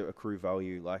for it to accrue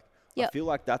value. Like, I feel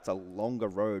like that's a longer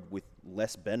road with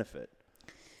less benefit.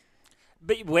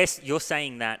 But Wes, you're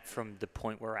saying that from the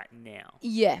point we're at now.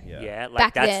 Yeah.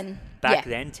 Like Back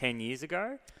then, 10 years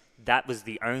ago, that was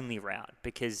the only route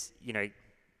because, you know,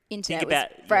 Internet think about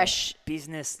was fresh.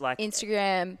 Business like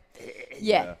Instagram.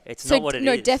 Yeah. It's not what it is.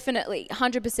 No, definitely.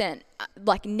 100%.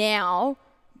 Like now,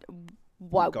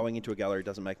 Going into a gallery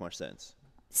doesn't make much sense.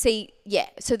 See, yeah.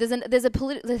 So there's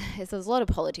a lot of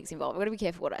politics involved. I've got to be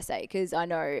careful what I say because I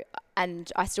know,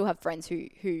 and I still have friends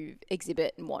who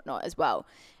exhibit and whatnot as well.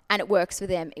 And it works for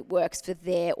them. It works for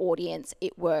their audience.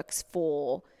 It works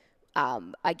for,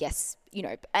 I guess, you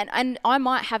know, and I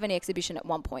might have an exhibition at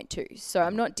one point too. So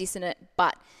I'm not dissing it,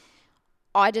 but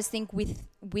I just think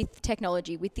with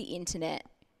technology, with the internet,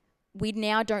 we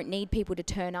now don't need people to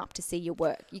turn up to see your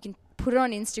work. You can put it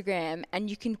on Instagram and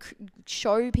you can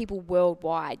show people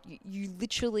worldwide. You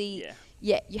literally,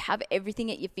 you have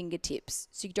everything at your fingertips.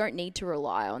 So you don't need to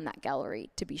rely on that gallery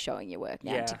to be showing your work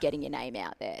now, to getting your name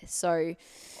out there. So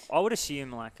I would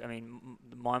assume, like, I mean,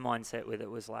 my mindset with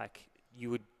it was like,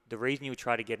 the reason you would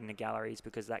try to get in a gallery is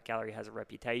because that gallery has a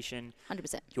reputation.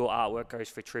 100%. Your artwork goes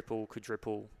for triple,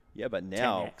 quadruple. Yeah, but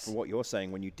now, 10x. from what you're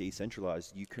saying, when you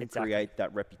decentralize, you can create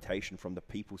that reputation from the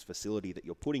people's facility that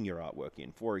you're putting your artwork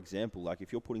in. For example, like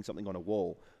if you're putting something on a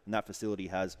wall and that facility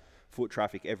has foot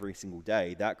traffic every single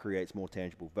day, that creates more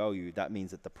tangible value. That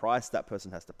means that the price that person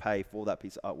has to pay for that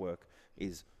piece of artwork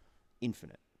is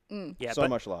infinite. Yeah, so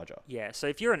much larger. Yeah, so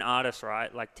if you're an artist,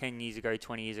 right, like 10 years ago,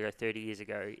 20 years ago, 30 years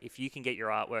ago, if you can get your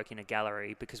artwork in a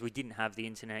gallery, because we didn't have the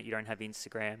internet, you don't have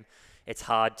Instagram, it's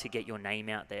hard to get your name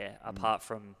out there apart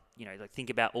from, you know, like think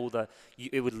about all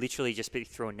it would literally just be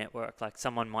through a network. Like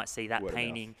someone might see that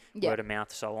painting, word of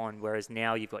mouth, so on, whereas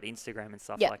now you've got Instagram and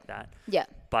stuff like that. Yeah.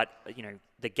 But, you know,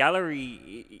 the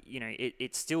gallery, you know,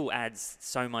 it still adds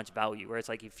so much value, where it's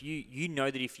like if you know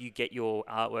that if you get your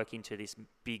artwork into this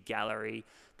big gallery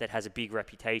that has a big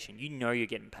reputation, you know you're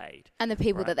getting paid. And the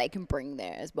people that they can bring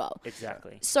there as well.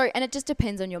 Exactly. So, and it just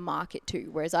depends on your market too,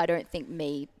 whereas I don't think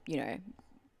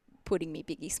putting me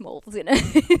Biggie Smalls in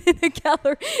a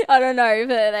gallery, I don't know if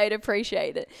they'd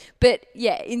appreciate it. But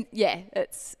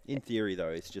it's... In theory though,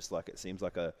 it's just like, it seems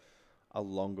like a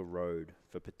longer road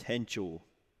for potential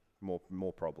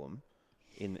more problem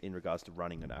in regards to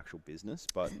running an actual business.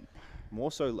 But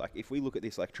more so, like, if we look at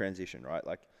this like transition, right?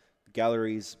 Like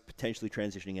galleries potentially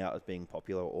transitioning out as being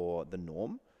popular or the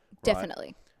norm. Definitely.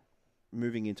 Right?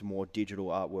 Moving into more digital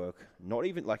artwork, not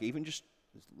even like just,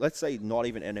 let's say not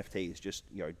even NFTs, just,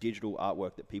 you know, digital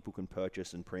artwork that people can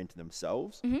purchase and print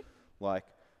themselves. Mm-hmm. Like,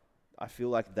 I feel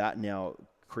like that now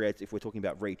creates, if we're talking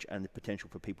about reach and the potential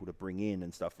for people to bring in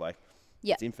and stuff, like,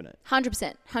 it's infinite.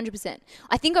 100%.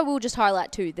 I think I will just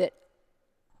highlight too that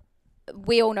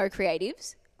we all know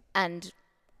creatives and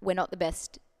we're not the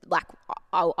best. Like,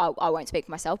 I won't speak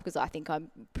for myself because I think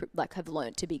I'm have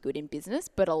learned to be good in business,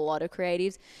 but a lot of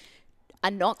creatives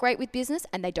are not great with business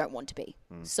and they don't want to be.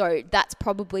 So that's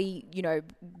probably, you know,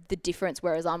 the difference.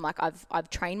 Whereas I'm like,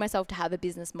 I've trained myself to have a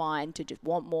business mind, to just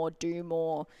want more, do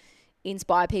more,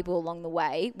 inspire people along the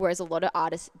way. Whereas a lot of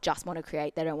artists just want to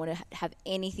create. They don't want to have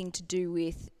anything to do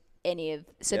with any of.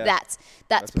 So that's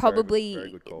probably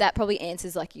very good call. That probably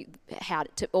answers like how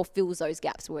to, or fills those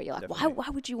gaps where you're like, why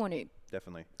would you want to?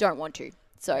 Definitely. Don't want to.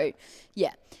 So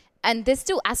yeah. And there's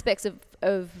still aspects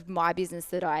of my business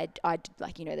that I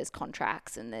like, you know, there's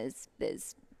contracts and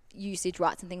there's usage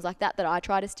rights and things like that I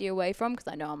try to steer away from because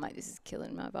I know I'm like, this is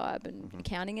killing my vibe and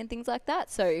accounting and things like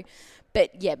that. So,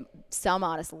 but yeah, some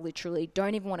artists literally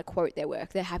don't even want to quote their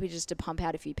work. They're happy just to pump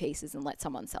out a few pieces and let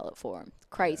someone sell it for them.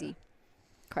 Crazy.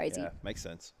 Yeah, makes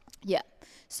sense. Yeah.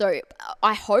 So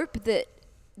I hope that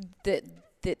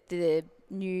the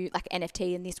new like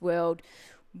NFT in this world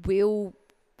will,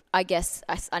 I guess,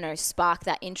 I know, spark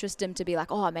that interest in to be like,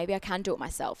 oh, maybe I can do it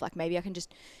myself. Like maybe I can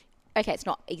just okay, it's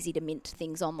not easy to mint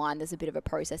things online. There's a bit of a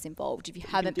process involved. If you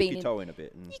haven't dip been your toe in a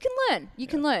bit. And you can learn. You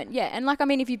can learn. Yeah. And like, I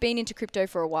mean, if you've been into crypto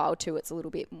for a while too, it's a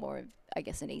little bit more of, I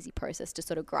guess, an easy process to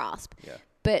sort of grasp. Yeah.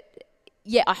 But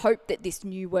yeah, I hope that this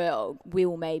new world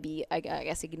will maybe, I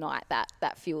guess, ignite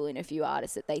that fuel in a few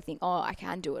artists that they think, oh, I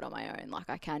can do it on my own. Like,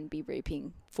 I can be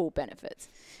reaping full benefits.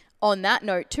 On that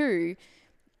note too,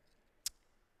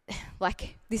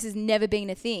 like, this has never been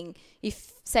a thing.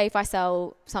 Say if I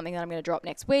sell something that I'm going to drop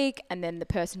next week and then the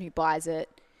person who buys it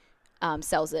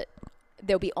sells it,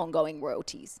 there'll be ongoing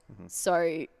royalties. Mm-hmm.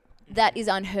 So that is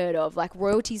unheard of. Like,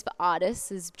 royalties for artists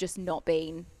has just not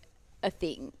been a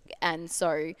thing. And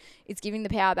so it's giving the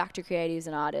power back to creatives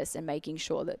and artists and making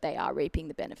sure that they are reaping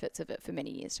the benefits of it for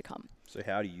many years to come. So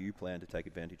how do you plan to take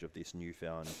advantage of this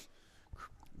newfound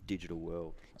digital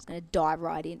world? I'm just going to dive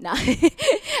right in. No. It's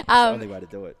the only way to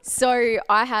do it. So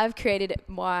I have created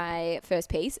my first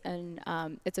piece, and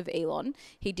it's of Elon.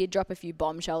 He did drop a few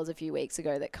bombshells a few weeks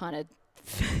ago that kind of...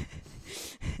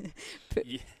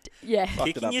 yeah.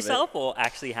 Kicking yourself or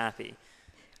actually happy?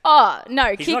 Oh,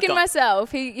 no, kicking myself.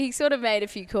 He sort of made a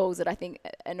few calls that I think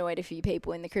annoyed a few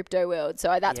people in the crypto world.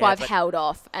 So that's why I've held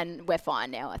off, and we're fine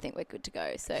now. I think we're good to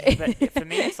go. So, but for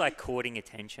me, it's like courting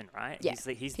attention, right? Yeah,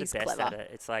 he's the best clever at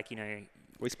it. It's like, you know...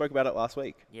 We spoke about it last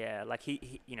week. Yeah, like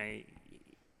he you know,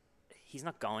 he's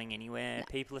not going anywhere. No.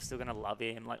 People are still going to love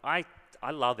him. Like,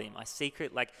 I love him.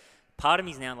 Part of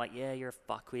me's now like, yeah, you're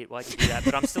a fuckwit. Why'd you do that?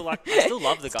 But I'm still like, I still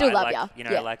love the guy. Still love like, ya. You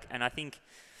know, like, and I think...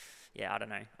 Yeah, I don't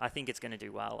know. I think it's going to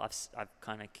do well. I've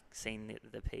kind of seen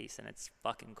the piece and it's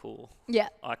fucking cool. Yeah.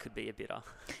 I could be a bidder.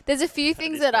 There's a few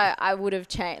things that I would have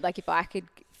changed. Like, if I could,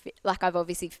 like, I've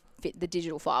obviously fit the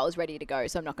digital files ready to go,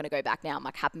 so I'm not going to go back now. I'm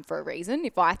like, happened for a reason.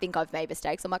 If I think I've made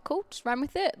mistakes, I'm like, cool, just run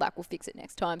with it. Like, we'll fix it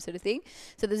next time, sort of thing.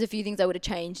 So there's a few things I would have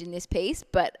changed in this piece.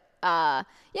 But, yeah,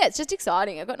 it's just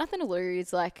exciting. I've got nothing to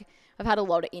lose. Like, I've had a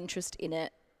lot of interest in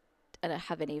it and I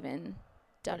haven't even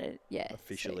done it yet.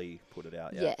 Officially put it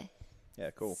out, yeah. Yeah,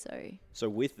 cool. So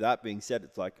with that being said,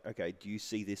 it's like, okay, do you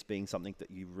see this being something that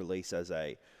you release as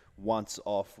a once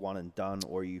off, one and done,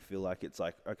 or you feel like it's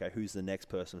like, okay, who's the next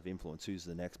person of influence? Who's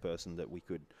the next person that we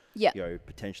could,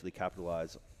 potentially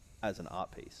capitalize as an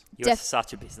art piece? You're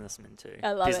such a businessman too.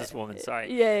 I love businesswoman, it.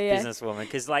 sorry. Yeah. Businesswoman.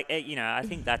 Because, like, you know, I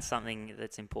think that's something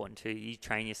that's important too. You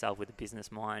train yourself with a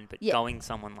business mind, but going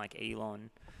someone like Elon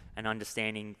and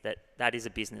understanding that is a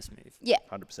business move. Yeah.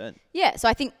 100%. Yeah. So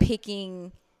I think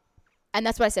picking... And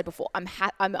that's what I said before.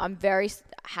 I'm very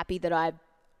happy that I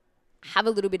have a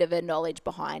little bit of a knowledge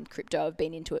behind crypto. I've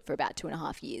been into it for about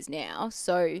 2.5 years now.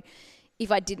 So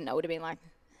if I didn't, I would have been like,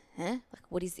 like,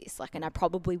 what is this? Like, and I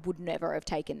probably would never have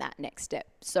taken that next step.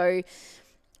 So,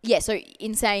 yeah. So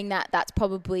in saying that, that's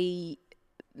probably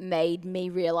made me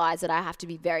realize that I have to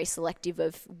be very selective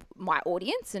of my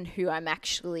audience and who I'm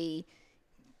actually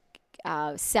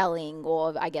selling,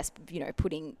 or I guess, you know,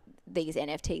 putting these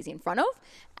NFTs in front of.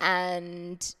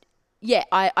 And yeah,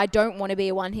 I don't want to be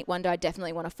a one-hit wonder. I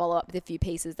definitely want to follow up with a few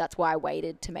pieces. That's why I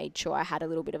waited to make sure I had a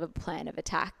little bit of a plan of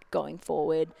attack going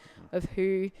forward of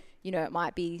who, you know, it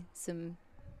might be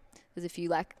there's a few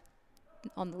like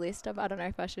on the list. I don't know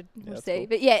if I should see. Cool.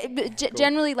 But yeah,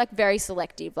 generally like very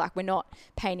selective. Like, we're not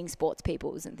painting sports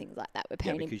peoples and things like that. We're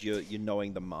painting... because you're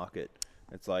knowing the market.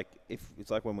 It's like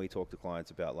when we talk to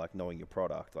clients about like knowing your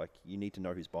product, like you need to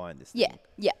know who's buying this thing.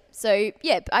 Yeah. So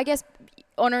yeah, I guess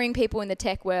honoring people in the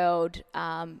tech world,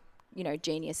 you know,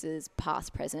 geniuses,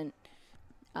 past, present.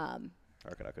 I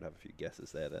reckon I could have a few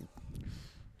guesses there then.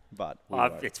 But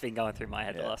it's been going through my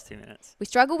head the last 2 minutes. We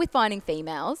struggle with finding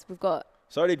females. We've got...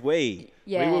 So did we.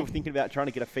 Yeah. We were thinking about trying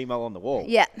to get a female on the wall.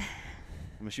 Yeah.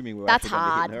 I'm assuming we were That's actually going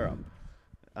to hard. hit her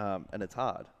up. And it's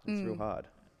hard. It's real hard.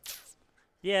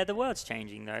 Yeah, the world's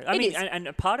changing though. I mean, and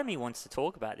a part of me wants to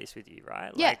talk about this with you,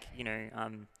 right? Yeah. Like, you know,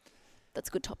 that's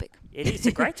a good topic. It's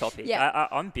a great topic. Yeah.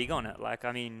 I'm big on it. Like,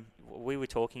 I mean, we were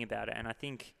talking about it, and I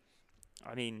think,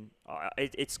 I mean,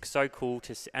 it's so cool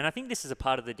and I think this is a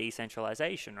part of the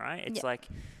decentralization, right? It's like,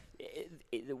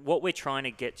 what we're trying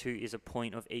to get to is a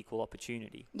point of equal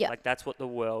opportunity. Yeah. Like, that's what the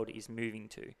world is moving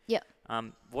to. Yeah.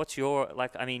 What's your,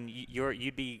 like, I mean,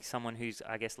 you'd be someone who's,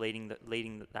 I guess,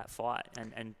 leading that fight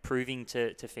and proving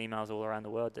to females all around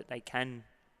the world that they can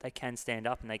stand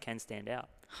up and they can stand out.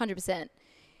 100%.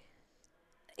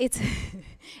 It's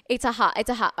a hard.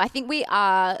 I think we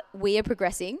are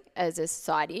progressing as a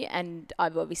society, and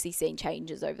I've obviously seen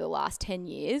changes over the last 10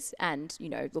 years. And, you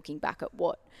know, looking back at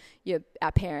what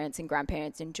our parents and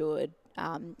grandparents endured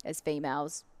as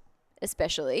females,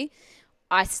 especially,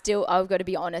 I've got to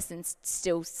be honest and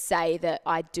still say that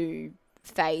I do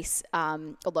face a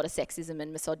lot of sexism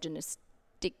and misogynist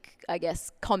cryptic, I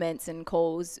guess, comments and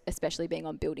calls, especially being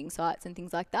on building sites and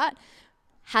things like that,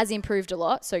 has improved a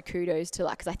lot. So kudos to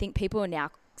because I think people are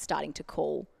now starting to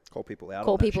call people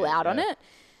out on it.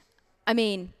 I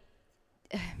mean,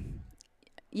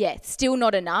 yeah, still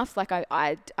not enough. Like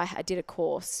I did a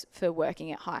course for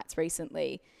working at heights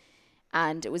recently,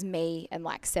 and it was me and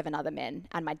 7 other men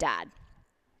and my dad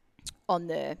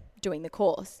doing the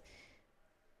course.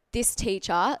 This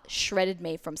teacher shredded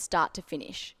me from start to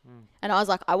finish. And I was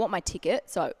like, I want my ticket.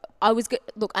 So I was good.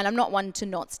 Look, and I'm not one to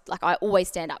not, I always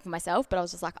stand up for myself, but I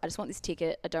was just like, I just want this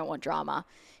ticket. I don't want drama.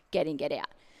 Get in, get out.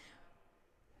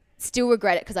 Still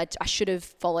regret it because I should have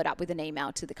followed up with an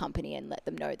email to the company and let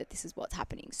them know that this is what's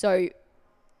happening. So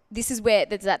this is where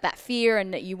there's that fear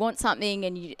and that you want something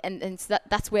and so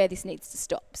that's where this needs to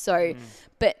stop. So,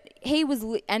 but he was,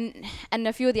 and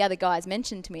a few of the other guys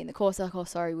mentioned to me in the course, like, oh,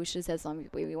 sorry, we should have said something.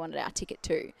 We wanted our ticket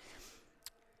too.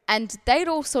 And they'd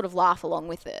all sort of laugh along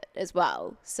with it as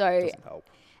well. So, doesn't help.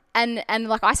 And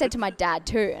I said to my dad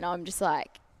too, and I'm just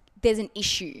like, there's an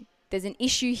issue. There's an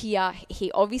issue here. He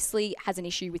obviously has an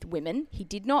issue with women. He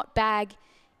did not bag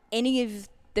any of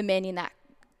the men in that,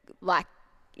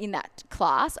 in that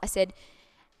class. I said,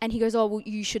 and he goes, oh, well,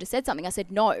 you should have said something. I said,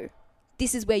 no,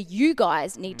 this is where you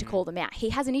guys need to call them out. He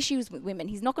has an issue with women.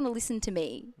 He's not going to listen to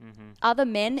me. Other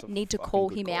men need to call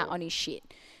him out on his shit.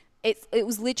 It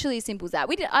was literally as simple as that.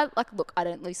 Look, I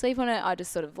don't lose sleep on it. I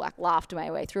just sort of laughed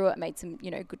my way through it. Made some,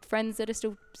 good friends that I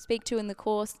still speak to in the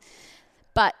course.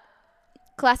 But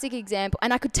classic example,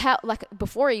 and I could tell,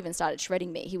 before he even started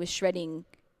shredding me, he was shredding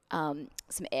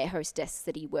some air hostess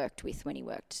that he worked with when he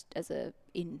worked for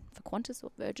Qantas or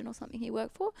Virgin or something he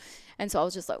worked for. And so I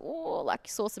was just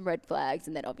saw some red flags,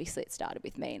 and then obviously it started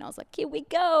with me, and I was like, here we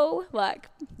go.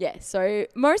 So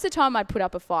most of the time I'd put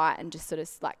up a fight and just sort of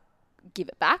give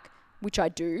it back, which I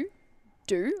do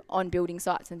on building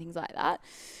sites and things like that.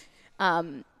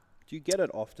 Do you get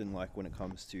it often, when it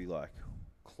comes to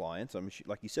clients? I mean,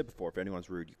 like you said before, if anyone's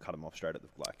rude, you cut them off straight at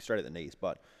the knees.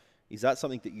 But is that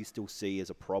something that you still see as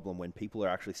a problem when people are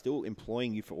actually still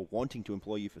employing you or wanting to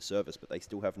employ you for service, but they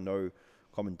still have no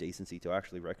common decency to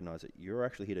actually recognize that you're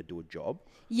actually here to do a job?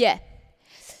 Yeah.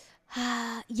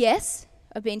 Yes.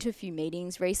 I've been to a few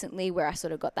meetings recently where I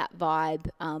sort of got that vibe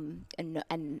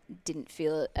and didn't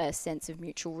feel a sense of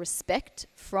mutual respect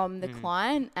from the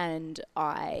client, and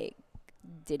I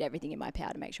did everything in my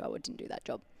power to make sure I didn't do that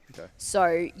job. Okay.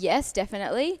 So, yes,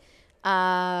 definitely.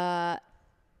 Where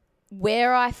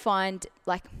I find,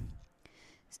 I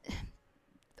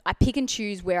pick and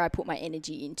choose where I put my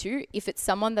energy into. If it's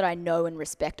someone that I know and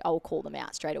respect, I'll call them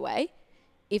out straight away.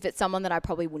 If it's someone that I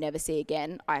probably will never see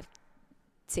again, I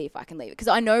see if I can leave it. Because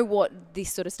I know what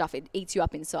this sort of stuff, it eats you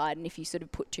up inside. And if you sort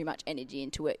of put too much energy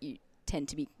into it, you tend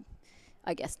to be,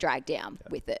 I guess, dragged down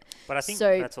with it. But I think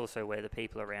that's also where the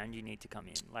people around you need to come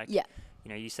in.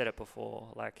 You said it before,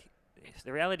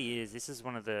 the reality is this is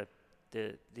one of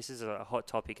this is a hot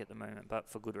topic at the moment, but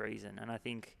for good reason. And I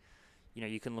think,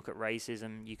 you can look at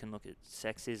racism, you can look at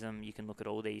sexism, you can look at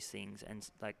all these things. And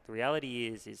the reality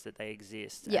is that they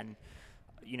exist. Yeah. And,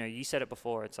 you said it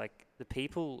before, it's the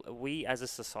people, we as a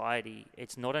society,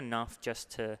 it's not enough just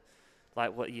to,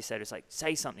 what you said, it's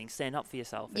say something, stand up for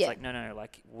yourself. It's no,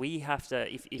 we have to,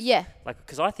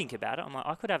 because I think about it, I'm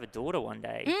I could have a daughter one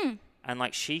day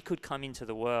and she could come into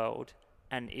the world,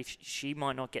 and if she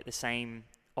might not get the same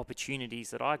opportunities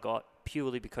that I got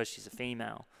purely because she's a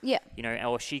female. Yeah.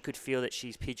 Or she could feel that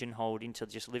she's pigeonholed into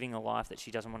just living a life that she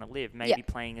doesn't want to live, maybe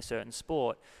playing a certain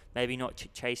sport, maybe not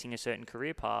chasing a certain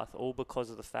career path, all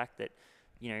because of the fact that,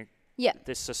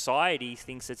 the society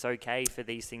thinks it's okay for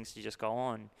these things to just go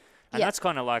on. And that's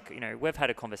kind of we've had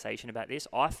a conversation about this.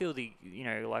 I feel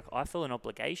I feel an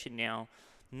obligation now,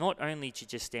 not only to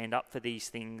just stand up for these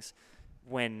things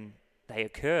when they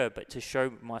occur, but to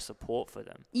show my support for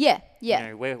them. Yeah,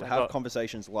 yeah. To have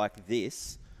conversations like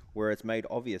this, where it's made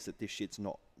obvious that this shit's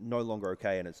no longer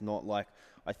okay, and it's not look,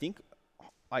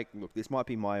 this might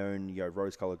be my own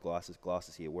rose-colored glasses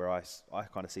here, where I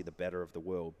kind of see the better of the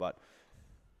world, but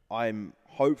I'm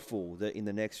hopeful that in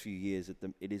the next few years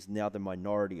it is now the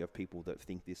minority of people that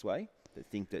think this way, that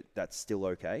think that that's still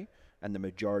okay, and the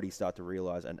majority start to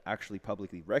realize and actually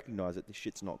publicly recognize that this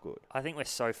shit's not good. I think we're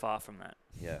so far from that.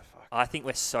 Yeah, fuck. I think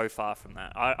we're so far from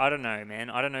that. I don't know,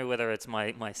 man. I don't know whether it's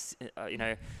my Well,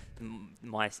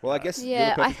 I guess you're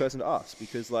the perfect person to ask,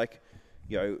 because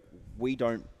we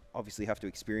don't obviously have to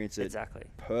experience it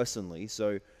personally.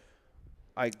 So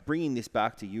bringing this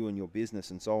back to you and your business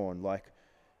and so on,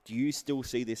 do you still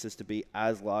see this as to be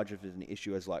as large of an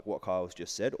issue as what Kyle's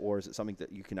just said, or is it something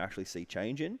that you can actually see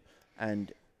change in?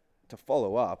 And to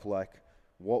follow up,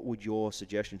 what would your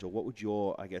suggestions, or what would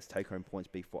your, I guess, take-home points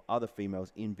be for other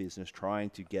females in business trying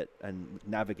to get and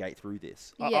navigate through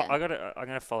this? Yeah. I'm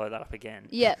gonna follow that up again.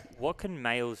 Yeah. What can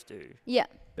males do? Yeah.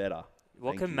 Better.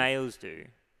 What Thank can you. males do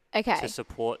Okay. to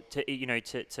support,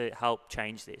 to help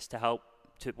change this, to help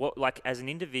to what, like, as an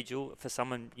individual, for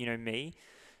someone, me,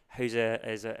 who's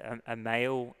a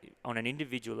male on an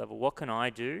individual level, what can I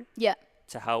do? Yeah.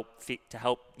 To help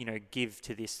give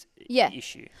to this Yeah.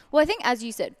 issue. Well, I think, as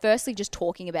you said, firstly, just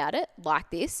talking about it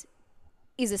like this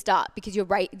is a start, because you're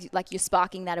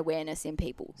sparking that awareness in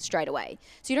people straight away.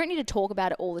 So you don't need to talk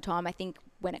about it all the time. I think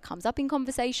when it comes up in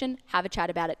conversation, have a chat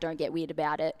about it. Don't get weird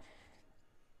about it.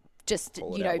 Just,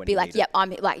 be like, yep,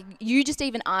 I'm like, you just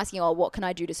even asking, oh, what can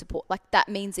I do to support? Like, that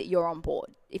means that you're on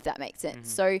board, if that makes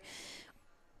sense. So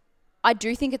I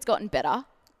do think it's gotten better.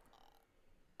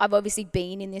 I've obviously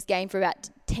been in this game for about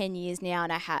 10 years now,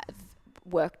 and I have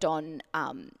worked on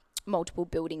multiple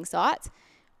building sites.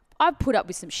 I've put up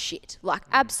with some shit, like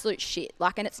absolute shit,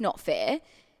 like, and it's not fair.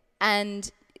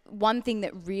 And one thing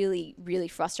that really, really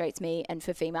frustrates me, and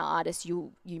for female artists,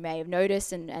 you may have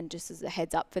noticed, and just as a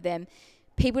heads up for them,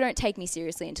 people don't take me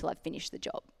seriously until I've finished the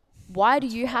job. Why do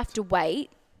you have to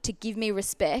wait to give me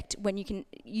respect when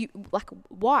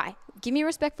why? Give me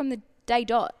respect from the day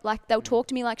dot. Like, they'll talk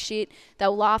to me like shit,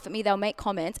 they'll laugh at me, they'll make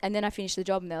comments, and then I finish the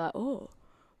job and they're like, oh,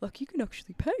 like, you can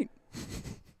actually paint.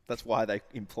 That's why they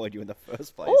employed you in the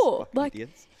first place. Oh, like,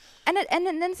 idiots. and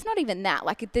then it's not even that.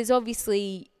 Like, there's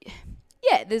obviously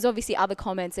other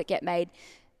comments that get made.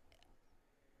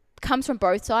 Comes from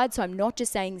both sides, so I'm not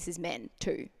just saying this is men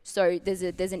too. So there's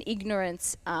an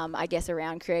ignorance, I guess,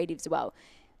 around creatives as well.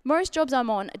 Most jobs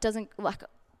I'm on, it doesn't, like,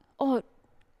 oh,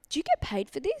 do you get paid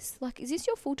for this? Like, is this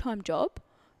your full-time job?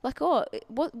 Like, oh,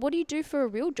 what do you do for a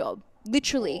real job?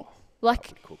 Literally, like,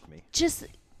 that would cook me. Just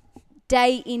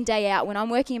day in, day out, when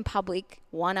I'm working in public,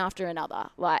 one after another.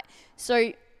 Like,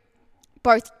 so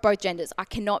both genders, I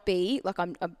cannot be, like, I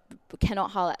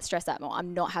cannot stress that more.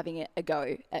 I'm not having a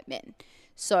go at men.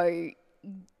 So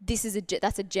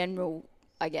that's a general,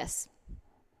 I guess,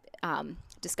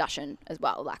 discussion as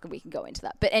well. Like, we can go into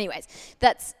that. But anyways,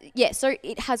 so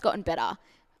it has gotten better.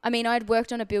 I mean, I'd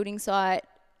worked on a building site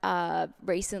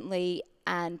recently,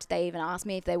 and they even asked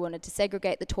me if they wanted to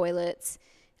segregate the toilets.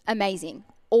 Amazing.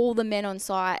 All the men on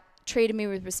site treated me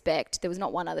with respect. There was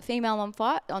not one other female on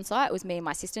site. It was me and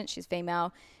my assistant. She's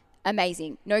female.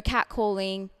 Amazing. No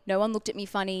catcalling. No one looked at me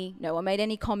funny. No one made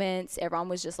any comments. Everyone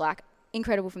was just like,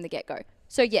 incredible from the get-go.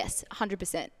 So yes,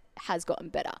 100% has gotten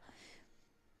better.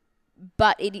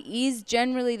 But it is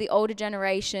generally the older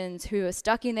generations who are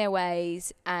stuck in their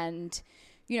ways, and,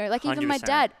 like, even 100%.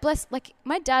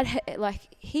 my dad,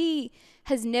 he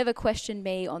has never questioned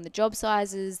me on the job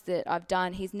sizes that I've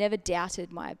done. He's never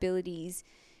doubted my abilities.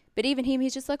 But even him,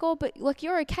 he's just like, oh, but, like,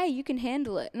 you're okay, you can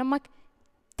handle it. And I'm like,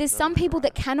 there's some people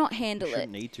that cannot handle it. You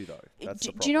shouldn't need to, though. That's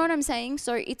the problem. Do you know what I'm saying?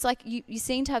 So it's like you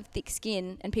seem to have thick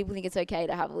skin, and people think it's okay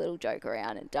to have a little joke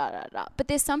around and da-da-da. But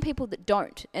there's some people that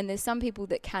don't, and there's some people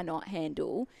that cannot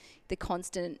handle the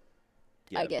constant,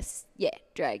 I guess,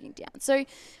 dragging down. So,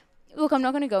 look, I'm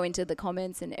not going to go into the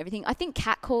comments and everything. I think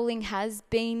catcalling has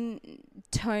been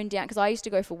toned down, because I used to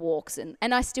go for walks, and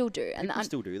I still do. And People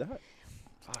still do that?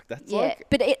 Fuck, that's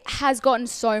but it has gotten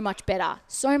so much better.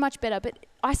 But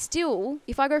I still,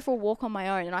 if I go for a walk on my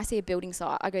own and I see a building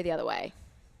site, I go the other way.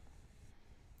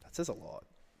 That says a lot.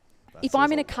 If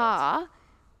I'm in a car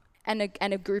and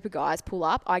a group of guys pull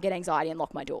up, I get anxiety and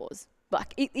lock my doors.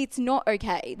 Like, it's not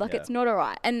okay. Like, it's not all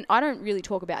right. And I don't really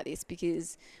talk about this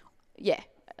because, I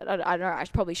don't know, I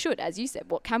probably should, as you said.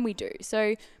 What can we do?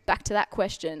 So back to that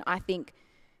question, I think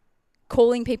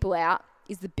calling people out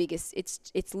is the biggest.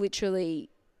 It's literally,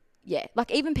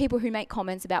 like, even people who make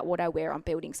comments about what I wear on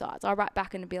building sites, I write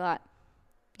back and be like,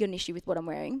 you got an issue with what I'm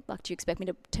wearing? Like, do you expect me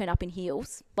to turn up in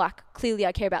heels? Like, clearly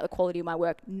I care about the quality of my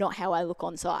work, not how I look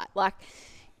on site. Like,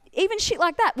 even shit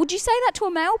like that. Would you say that to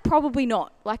a male? Probably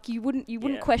not. Like, you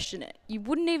wouldn't question it. You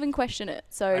wouldn't even question it.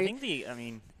 So I think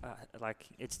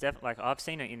it's definitely, like, I've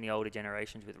seen it in the older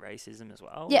generations with racism as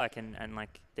well. Yeah. Like, and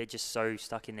like, they're just so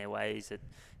stuck in their ways that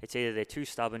it's either they're too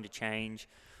stubborn to change,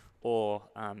 or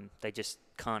they just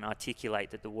can't articulate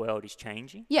that the world is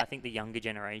changing. Yeah. I think the younger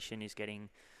generation is getting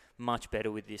much better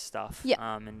with this stuff,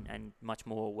 and much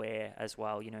more aware as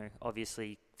well,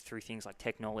 obviously through things like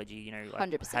technology, like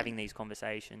 100%. having these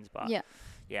conversations. But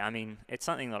I mean, it's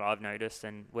something that I've noticed,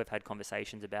 and we've had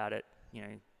conversations about it,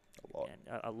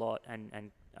 a lot.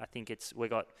 And I think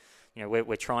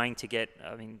we're trying to get,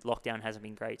 I mean, lockdown hasn't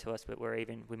been great to us, but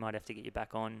we might have to get you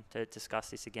back on to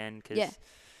discuss this again, because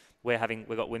we've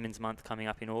got Women's Month coming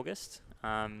up in August.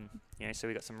 So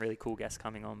we've got some really cool guests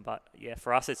coming on. But yeah,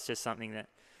 for us, it's just something that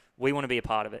we want to be a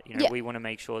part of it. We want to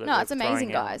make sure that no, it's amazing,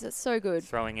 guys. It's so good.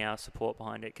 Throwing our support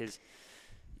behind it because,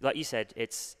 like you said,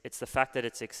 it's the fact that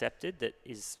it's accepted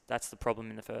that's the problem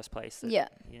in the first place.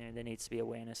 That, there needs to be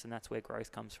awareness, and that's where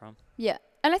growth comes from. Yeah.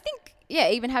 And I think,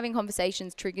 even having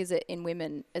conversations triggers it in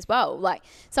women as well. Like,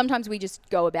 sometimes we just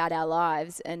go about our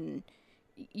lives and,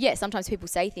 sometimes people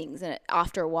say things and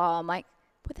after a while I'm like,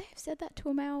 would they have said that to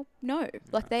a male? No.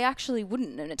 Like, they actually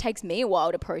wouldn't. And it takes me a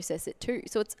while to process it too.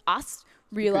 So it's us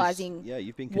realising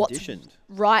you've been conditioned.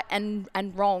 What's right and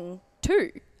wrong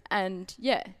too. And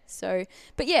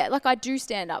but I do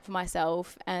stand up for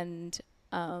myself and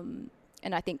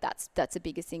I think that's the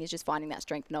biggest thing is just finding that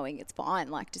strength, knowing it's fine.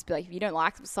 Like, just be like, if you don't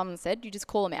like what someone said, you just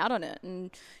call them out on it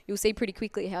and you'll see pretty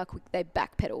quickly how quick they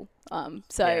backpedal.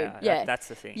 That's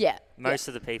the thing. Yeah. Most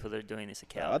of the people that are doing this are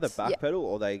cowards. Either backpedal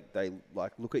or they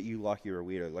like look at you like you're a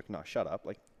weirdo. Like, no, shut up.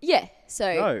 Like, yeah.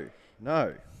 So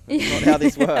no. That's not how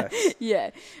this works. Yeah.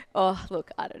 Oh,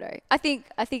 look, I don't know. I think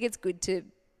it's good to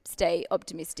stay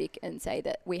optimistic and say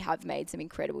that we have made some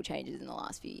incredible changes in the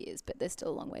last few years, but there's still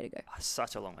a long way to go.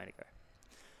 Such a long way to go.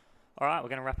 All right, we're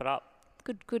going to wrap it up.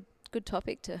 Good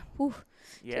topic to. Whew,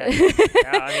 yeah.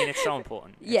 I mean, it's so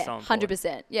important. It's so important.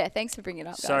 100%. Yeah, thanks for bringing it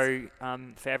up, guys. So,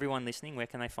 for everyone listening, where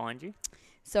can they find you?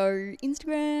 So,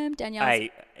 Instagram, Danielle.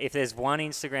 Hey, if there's one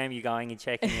Instagram you're going and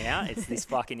checking it out, it's this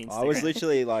fucking Instagram. I was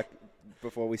literally like,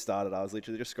 before we started, I was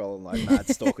literally just scrolling like mad,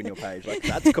 stalking your page. Like,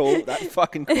 that's cool. That's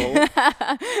fucking cool.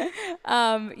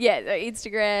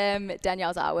 Instagram,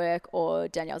 Danielle's Artwork or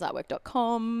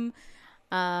daniellesartwork.com.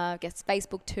 I guess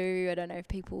Facebook too. I don't know if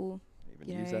people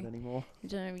even use that anymore.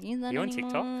 Don't even use that you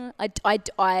anymore. on TikTok?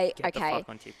 I Get the fuck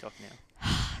on TikTok now.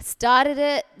 Started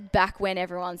it back when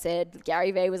everyone said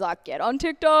Gary Vee was like, get on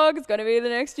TikTok, it's going to be the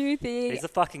next new thing. He's the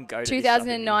fucking go-to.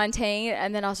 2019,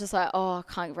 and then I was just like, I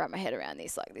can't wrap my head around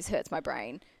this. Like, this hurts my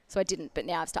brain. So I didn't, but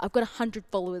now I've got 100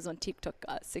 followers on TikTok,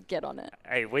 guys, so get on it.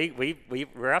 Hey,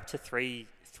 we're up to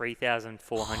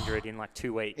 3,400 in like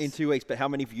 2 weeks. In 2 weeks, but how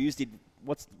many views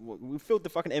we filled the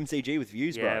fucking MCG with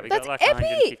views, bro. Yeah, we That's got like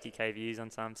epic. 150k views on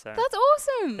some, so. That's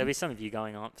awesome. There'll be some of you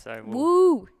going up, so.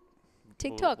 Woo.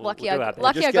 TikTok, we'll lucky do I our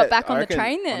best. got back on the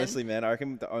train then. Honestly, man, I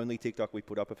reckon the only TikTok we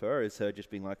put up of her is her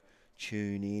just being like,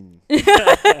 tune in.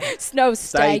 No,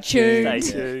 stay tuned.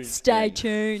 Stay tuned. Stay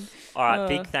tuned. All right,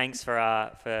 big thanks for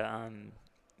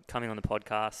coming on the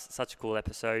podcast. Such a cool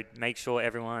episode. Make sure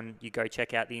everyone, you go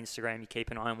check out the Instagram. You keep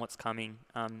an eye on what's coming.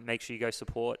 Make sure you go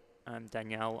support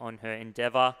Danielle on her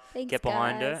endeavour. Thanks, Get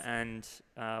behind guys. her, and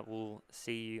we'll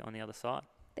see you on the other side.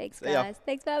 Thanks, guys.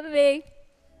 Thanks for having me.